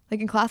lectures. Like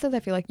in classes, I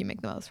feel like you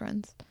make the most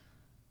friends.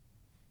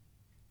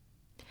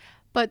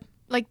 But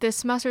like this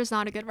semester is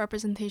not a good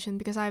representation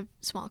because I have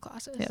small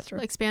classes. Yeah, that's true.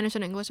 Like Spanish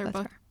and English are That's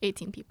both fair.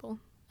 18 people.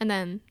 And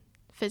then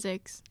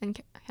physics and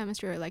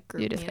chemistry are like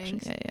group You discussion,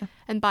 meetings. yeah.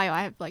 And bio,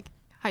 I have like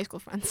high school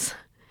friends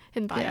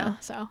in bio. Yeah.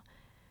 So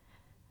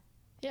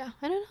yeah,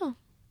 I don't know.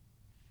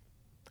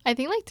 I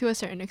think like to a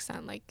certain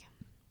extent, like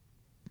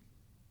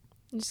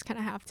You just kind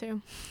of have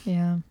to.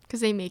 Yeah.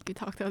 Because they make you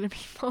talk to other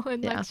people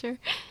in Yeah. lecture.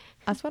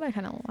 That's what I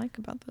kind of like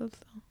about those,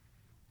 though.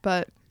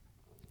 But,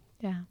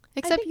 yeah.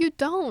 Except you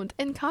don't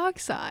in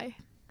Cogsci.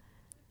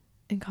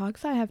 In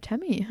Cogs, I have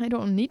Temmie. I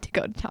don't need to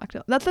go to talk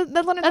to. That's what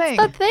I'm That's saying.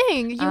 the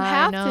thing. You I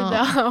have know. to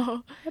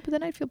know. Yeah, but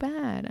then I feel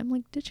bad. I'm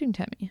like ditching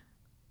Temmie.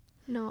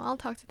 No, I'll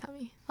talk to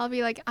Temmie. I'll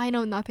be like, I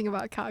know nothing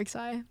about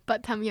Cogsci,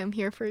 but Temmie, I'm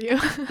here for you.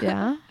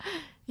 Yeah.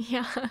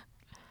 Yeah.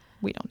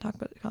 We don't talk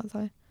about Cogs.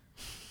 I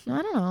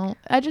don't know.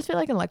 I just feel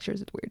like in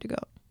lectures it's weird to go.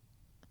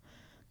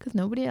 Because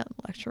nobody at the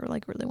lecture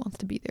like really wants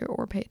to be there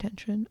or pay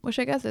attention. Which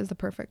I guess is the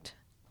perfect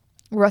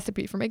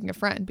recipe for making a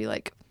friend. Be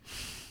like,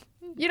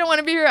 you don't want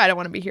to be here? I don't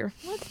want to be here.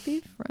 Let's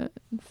be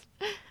friends.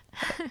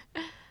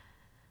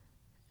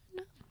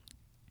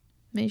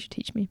 Maybe you should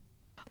teach me.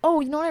 Oh,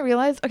 you know what I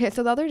realized? Okay,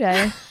 so the other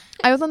day,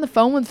 I was on the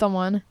phone with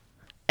someone,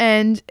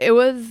 and it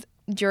was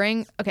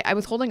during, I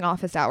was holding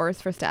office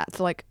hours for stats,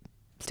 so, like,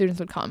 students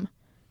would come,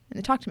 and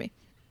they talked to me.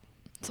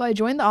 So I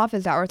joined the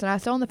office hours, and I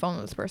was still on the phone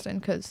with this person,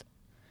 because,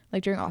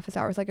 like, during office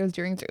hours, like, it was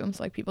during Zoom,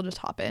 so, like, people just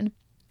hop in.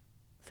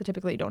 So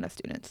typically you don't have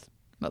students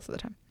most of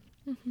the time.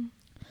 Mm-hmm.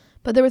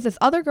 But there was this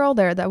other girl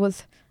there that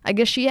was, I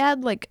guess she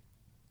had, like,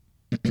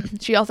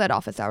 she also had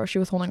office hours. She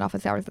was holding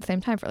office hours at the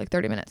same time for, like,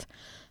 30 minutes.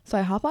 So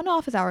I hop on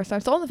office hours. So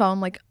I'm still on the phone,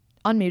 like,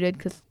 unmuted,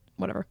 because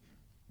whatever.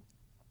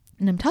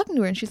 And I'm talking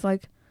to her, and she's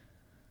like,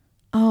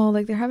 oh,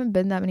 like, there haven't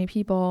been that many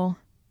people.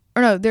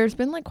 Or no, there's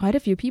been, like, quite a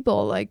few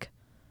people. Like,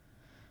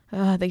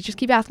 they just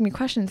keep asking me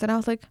questions. And I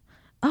was like,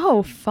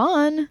 oh,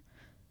 fun.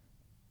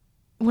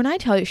 When I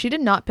tell you, she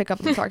did not pick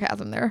up on the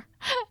sarcasm there.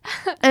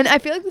 And I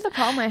feel like this is a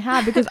problem I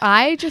have, because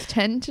I just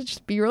tend to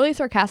just be really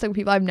sarcastic with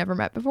people I've never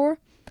met before.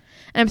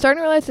 And I'm starting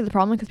to realize it's a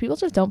problem because people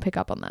just don't pick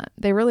up on that.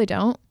 They really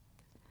don't.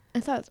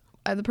 And so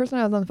the person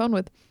I was on the phone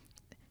with,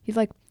 he's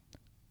like,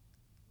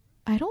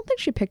 I don't think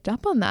she picked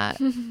up on that.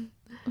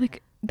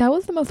 Like, that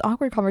was the most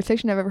awkward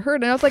conversation I've ever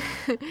heard. And I was like,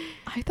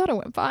 I thought it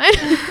went fine.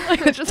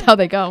 Like, that's just how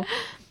they go.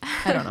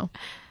 I don't know.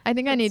 I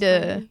think I need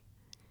to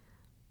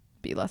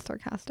be less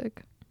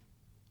sarcastic.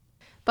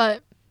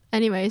 But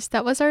anyways,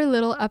 that was our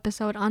little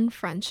episode on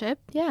friendship.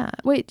 Yeah.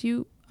 Wait,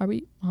 do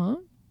we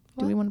want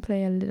to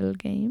play a little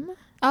game?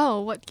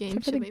 Oh, what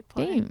game should we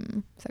play?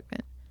 Game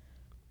segment.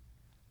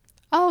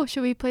 Oh,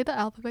 should we play the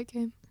alphabet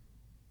game?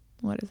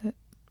 What is it?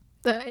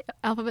 The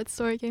alphabet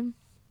story game.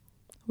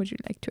 Would you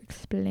like to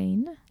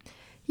explain?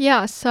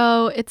 Yeah,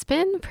 so it's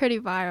been pretty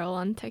viral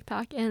on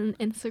TikTok and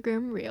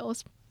Instagram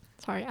Reels.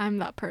 Sorry, I'm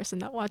that person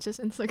that watches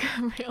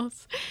Instagram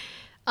Reels.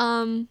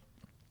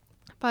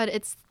 But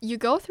it's, you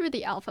go through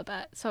the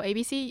alphabet, so A,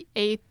 B, C,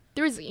 A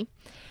through Z,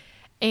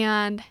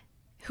 and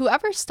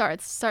whoever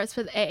starts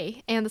with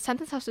A, and the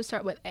sentence has to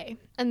start with A,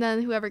 and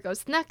then whoever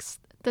goes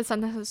next, the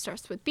sentence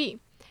starts with B,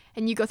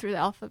 and you go through the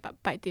alphabet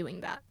by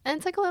doing that, and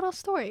it's like a little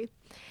story.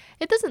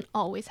 It doesn't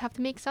always have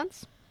to make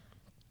sense,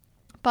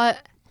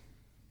 but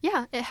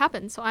yeah, it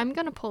happens. So I'm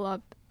gonna pull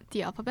up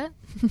the alphabet.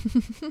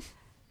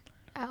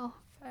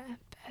 Alphabet.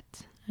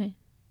 Hey.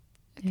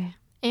 Okay. Yeah.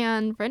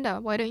 And Brenda,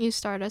 why don't you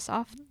start us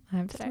off I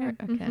have to today? start.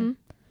 Okay. Mhm.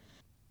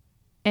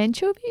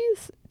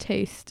 Anchovies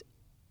taste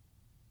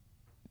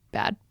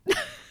bad.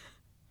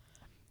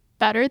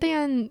 Better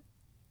than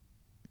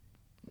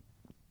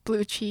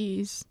blue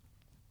cheese.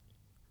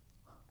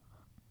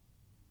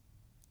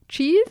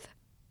 Cheese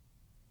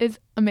is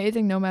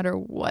amazing no matter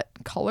what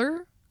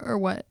color or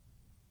what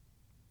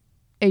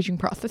aging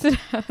process it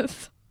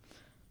has.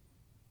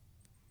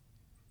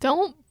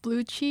 Don't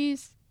blue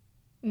cheese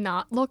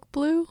not look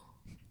blue?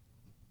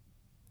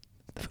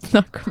 It's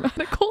not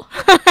grammatical.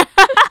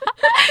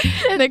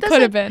 They doesn't-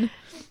 could have been.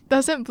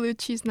 Doesn't blue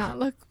cheese not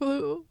look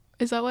blue?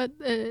 Is that what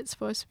it's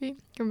supposed to be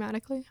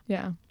grammatically?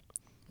 Yeah.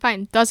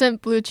 Fine.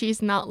 Doesn't blue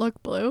cheese not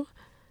look blue?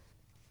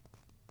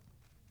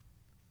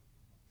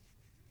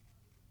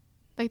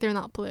 Like they're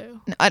not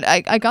blue. No,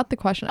 I got the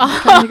question. I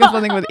was trying to think of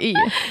something with E.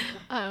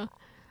 Oh.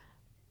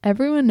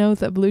 Everyone knows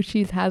that blue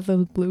cheese has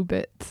those blue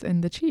bits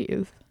in the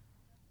cheese.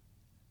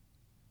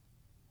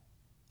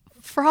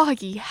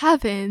 Froggy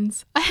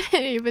heavens. I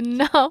didn't even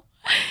know.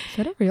 Is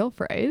that a real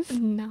phrase?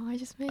 No, I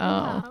just made it Oh.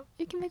 up.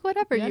 You can make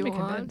whatever You had you me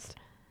want. convinced.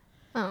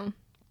 Oh.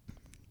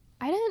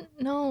 I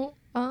didn't know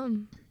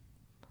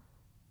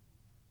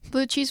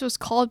blue cheese was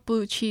called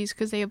blue cheese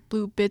because they have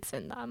blue bits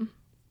in them.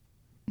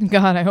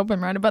 God, I hope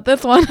I'm right about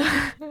this one.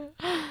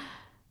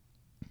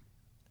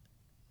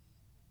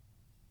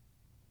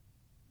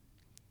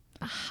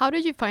 How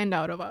did you find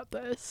out about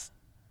this?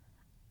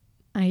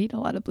 I eat a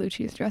lot of blue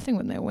cheese dressing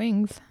with my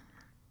wings.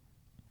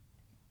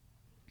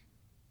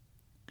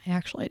 I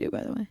actually do,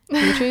 by the way.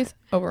 Blue cheese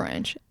over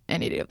ranch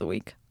any day of the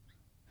week.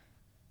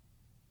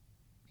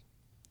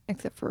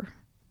 Except for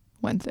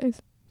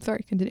Wednesdays.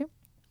 Sorry, continue.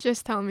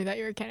 Just tell me that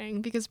you're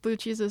kidding because blue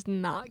cheese is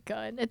not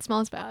good. It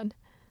smells bad.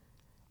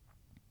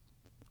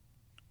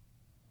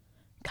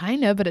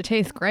 Kind of, but it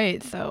tastes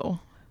great, so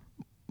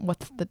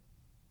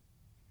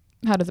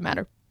how does it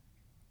matter?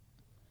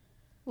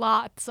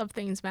 Lots of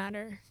things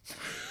matter.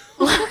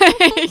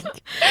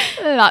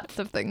 Lots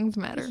of things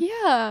matter.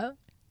 Yeah.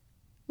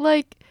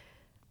 Like,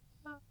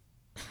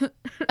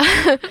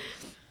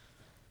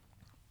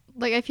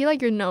 Like, I feel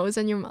like your nose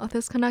and your mouth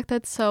is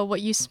connected, so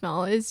what you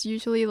smell is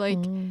usually like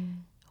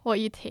what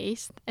you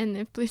taste, and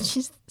if blue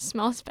cheese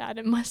smells bad,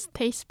 it must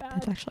taste bad.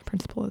 That's actually a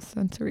principle of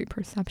sensory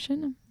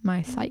perception.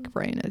 My psych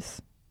brain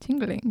is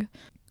tingling.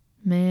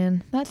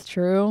 Man, that's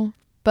true.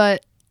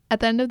 But at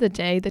the end of the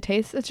day, the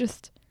taste is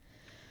just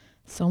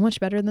so much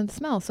better than the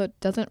smell, so it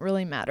doesn't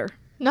really matter.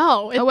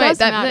 No, it does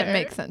matter. That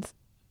makes sense.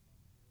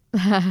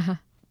 Oh,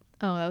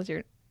 that was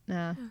your...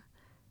 Nah.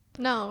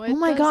 No, Oh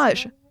my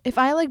gosh. If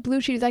I like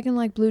blue cheese, I can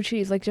like blue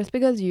cheese. Like, just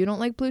because you don't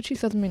like blue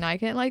cheese doesn't mean I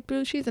can't like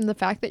blue cheese. And the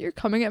fact that you're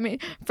coming at me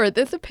for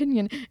this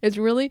opinion is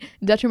really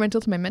detrimental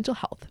to my mental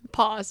health.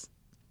 Pause.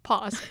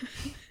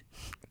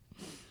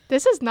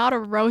 This is not a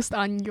roast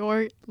on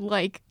your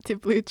like to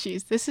blue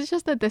cheese. This is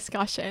just a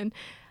discussion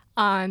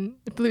on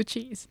blue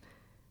cheese.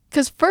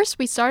 Because first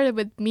we started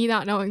with me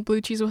not knowing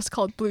blue cheese was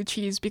called blue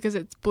cheese because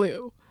it's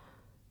blue.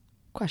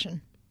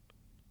 Question.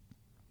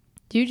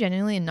 Do you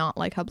genuinely not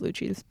like how blue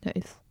cheese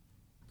tastes?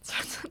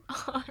 Starts with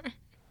R.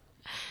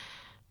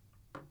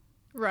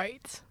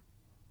 Right.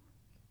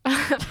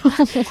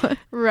 What?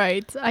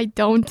 Right. I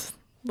don't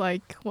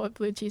like what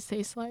blue cheese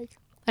tastes like.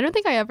 I don't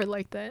think I ever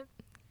liked it.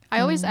 I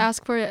always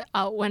ask for it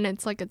out when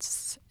it's like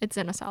it's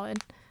in a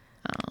salad.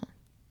 Oh.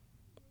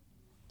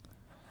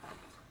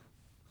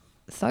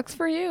 Sucks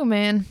for you,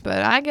 man.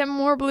 But I get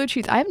more blue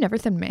cheese. I've never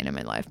said man in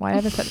my life. Why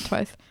haven't I said it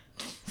twice?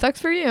 Sucks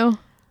for you.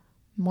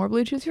 More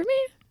blue cheese for me?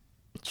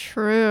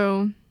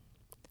 True.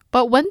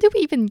 But when do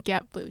we even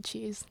get blue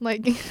cheese?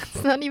 Like,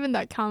 it's not even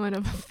that common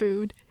of a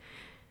food.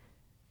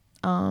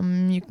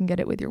 You can get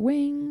it with your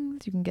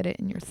wings. You can get it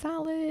in your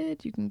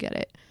salad. You can get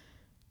it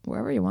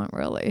wherever you want,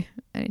 really.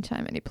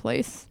 Anytime, any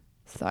place.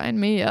 Sign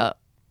me up.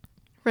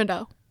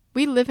 Rinda,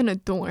 we live in a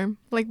dorm.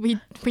 Like,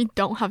 we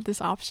don't have this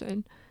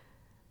option.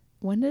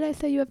 When did I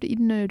say you have to eat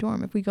in a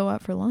dorm? If we go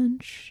out for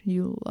lunch,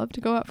 you love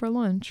to go out for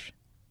lunch.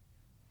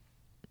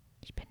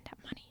 Spend that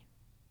money.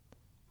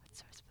 What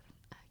starts with an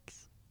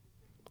X?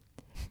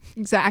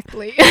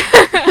 Exactly.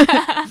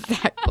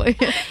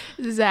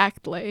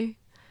 Exactly.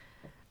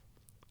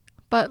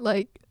 But,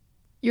 like,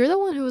 you're the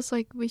one who was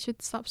like, we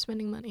should stop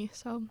spending money.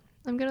 So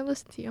I'm going to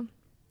listen to you.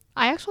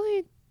 I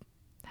actually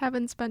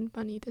haven't spent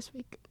money this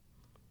week.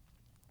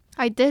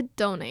 I did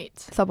donate.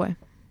 Subway.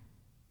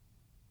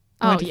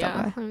 Oh,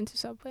 yeah. I went to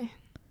Subway.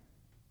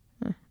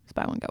 It's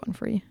buy one, get one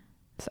free.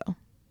 So.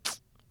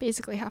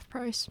 Basically half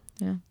price.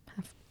 Yeah.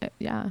 It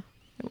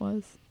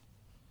was.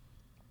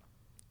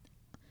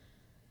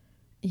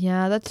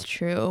 Yeah, that's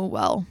true.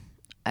 Well,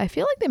 I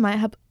feel like they might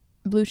have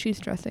blue cheese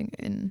dressing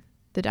in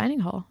the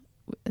dining hall,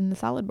 in the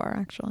salad bar,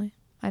 actually.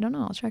 I don't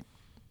know. I'll check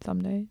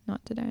someday.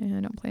 Not today.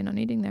 I don't plan on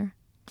eating there.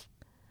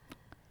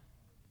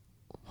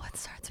 What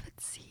starts with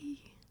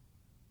C?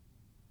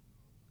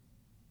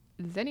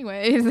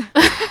 Anyways.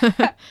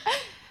 I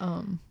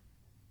don't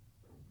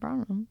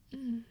know.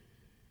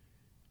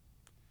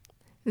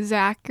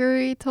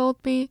 Zachary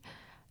told me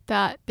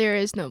that there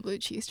is no blue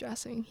cheese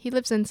dressing. He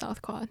lives in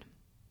South Quad.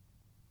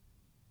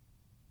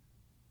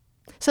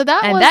 So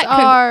that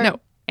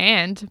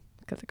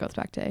because it goes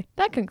back to A,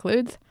 that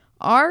concludes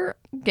our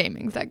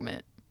gaming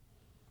segment.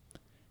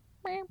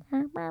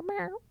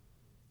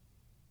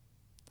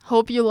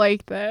 Hope you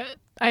liked it.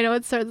 I know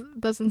it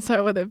doesn't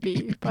start with a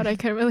B, but I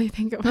can't really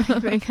think of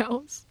anything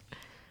else.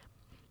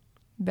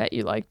 Bet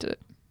you liked it.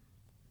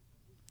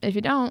 If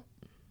you don't,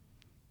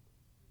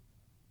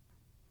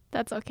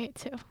 that's okay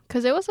too,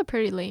 because it was a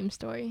pretty lame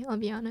story, I'll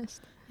be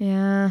honest.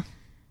 Yeah.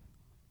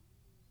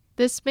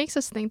 This makes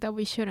us think that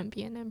we shouldn't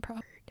be an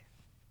improv.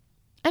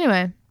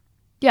 Anyway,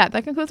 yeah,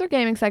 that concludes our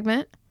gaming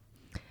segment.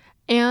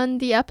 And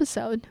the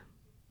episode.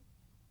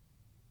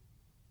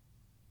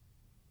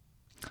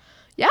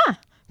 Yeah.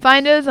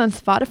 Find us on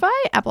Spotify,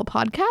 Apple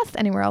Podcasts,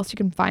 anywhere else you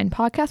can find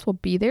podcasts. We'll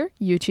be there.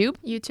 YouTube.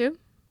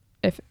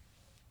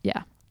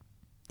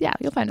 Yeah,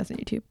 you'll find us on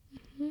YouTube.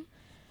 Mm-hmm.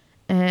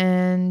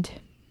 And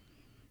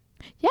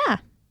yeah.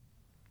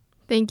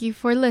 Thank you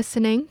for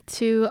listening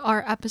to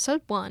our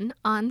episode 1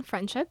 on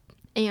friendship.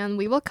 And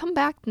we will come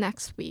back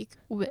next week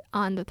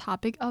on the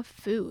topic of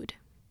food.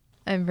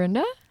 I'm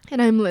Brenda.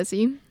 And I'm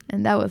Lizzie.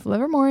 And that was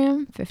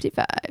Livermorium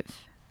 55.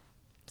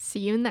 See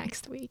you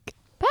next week.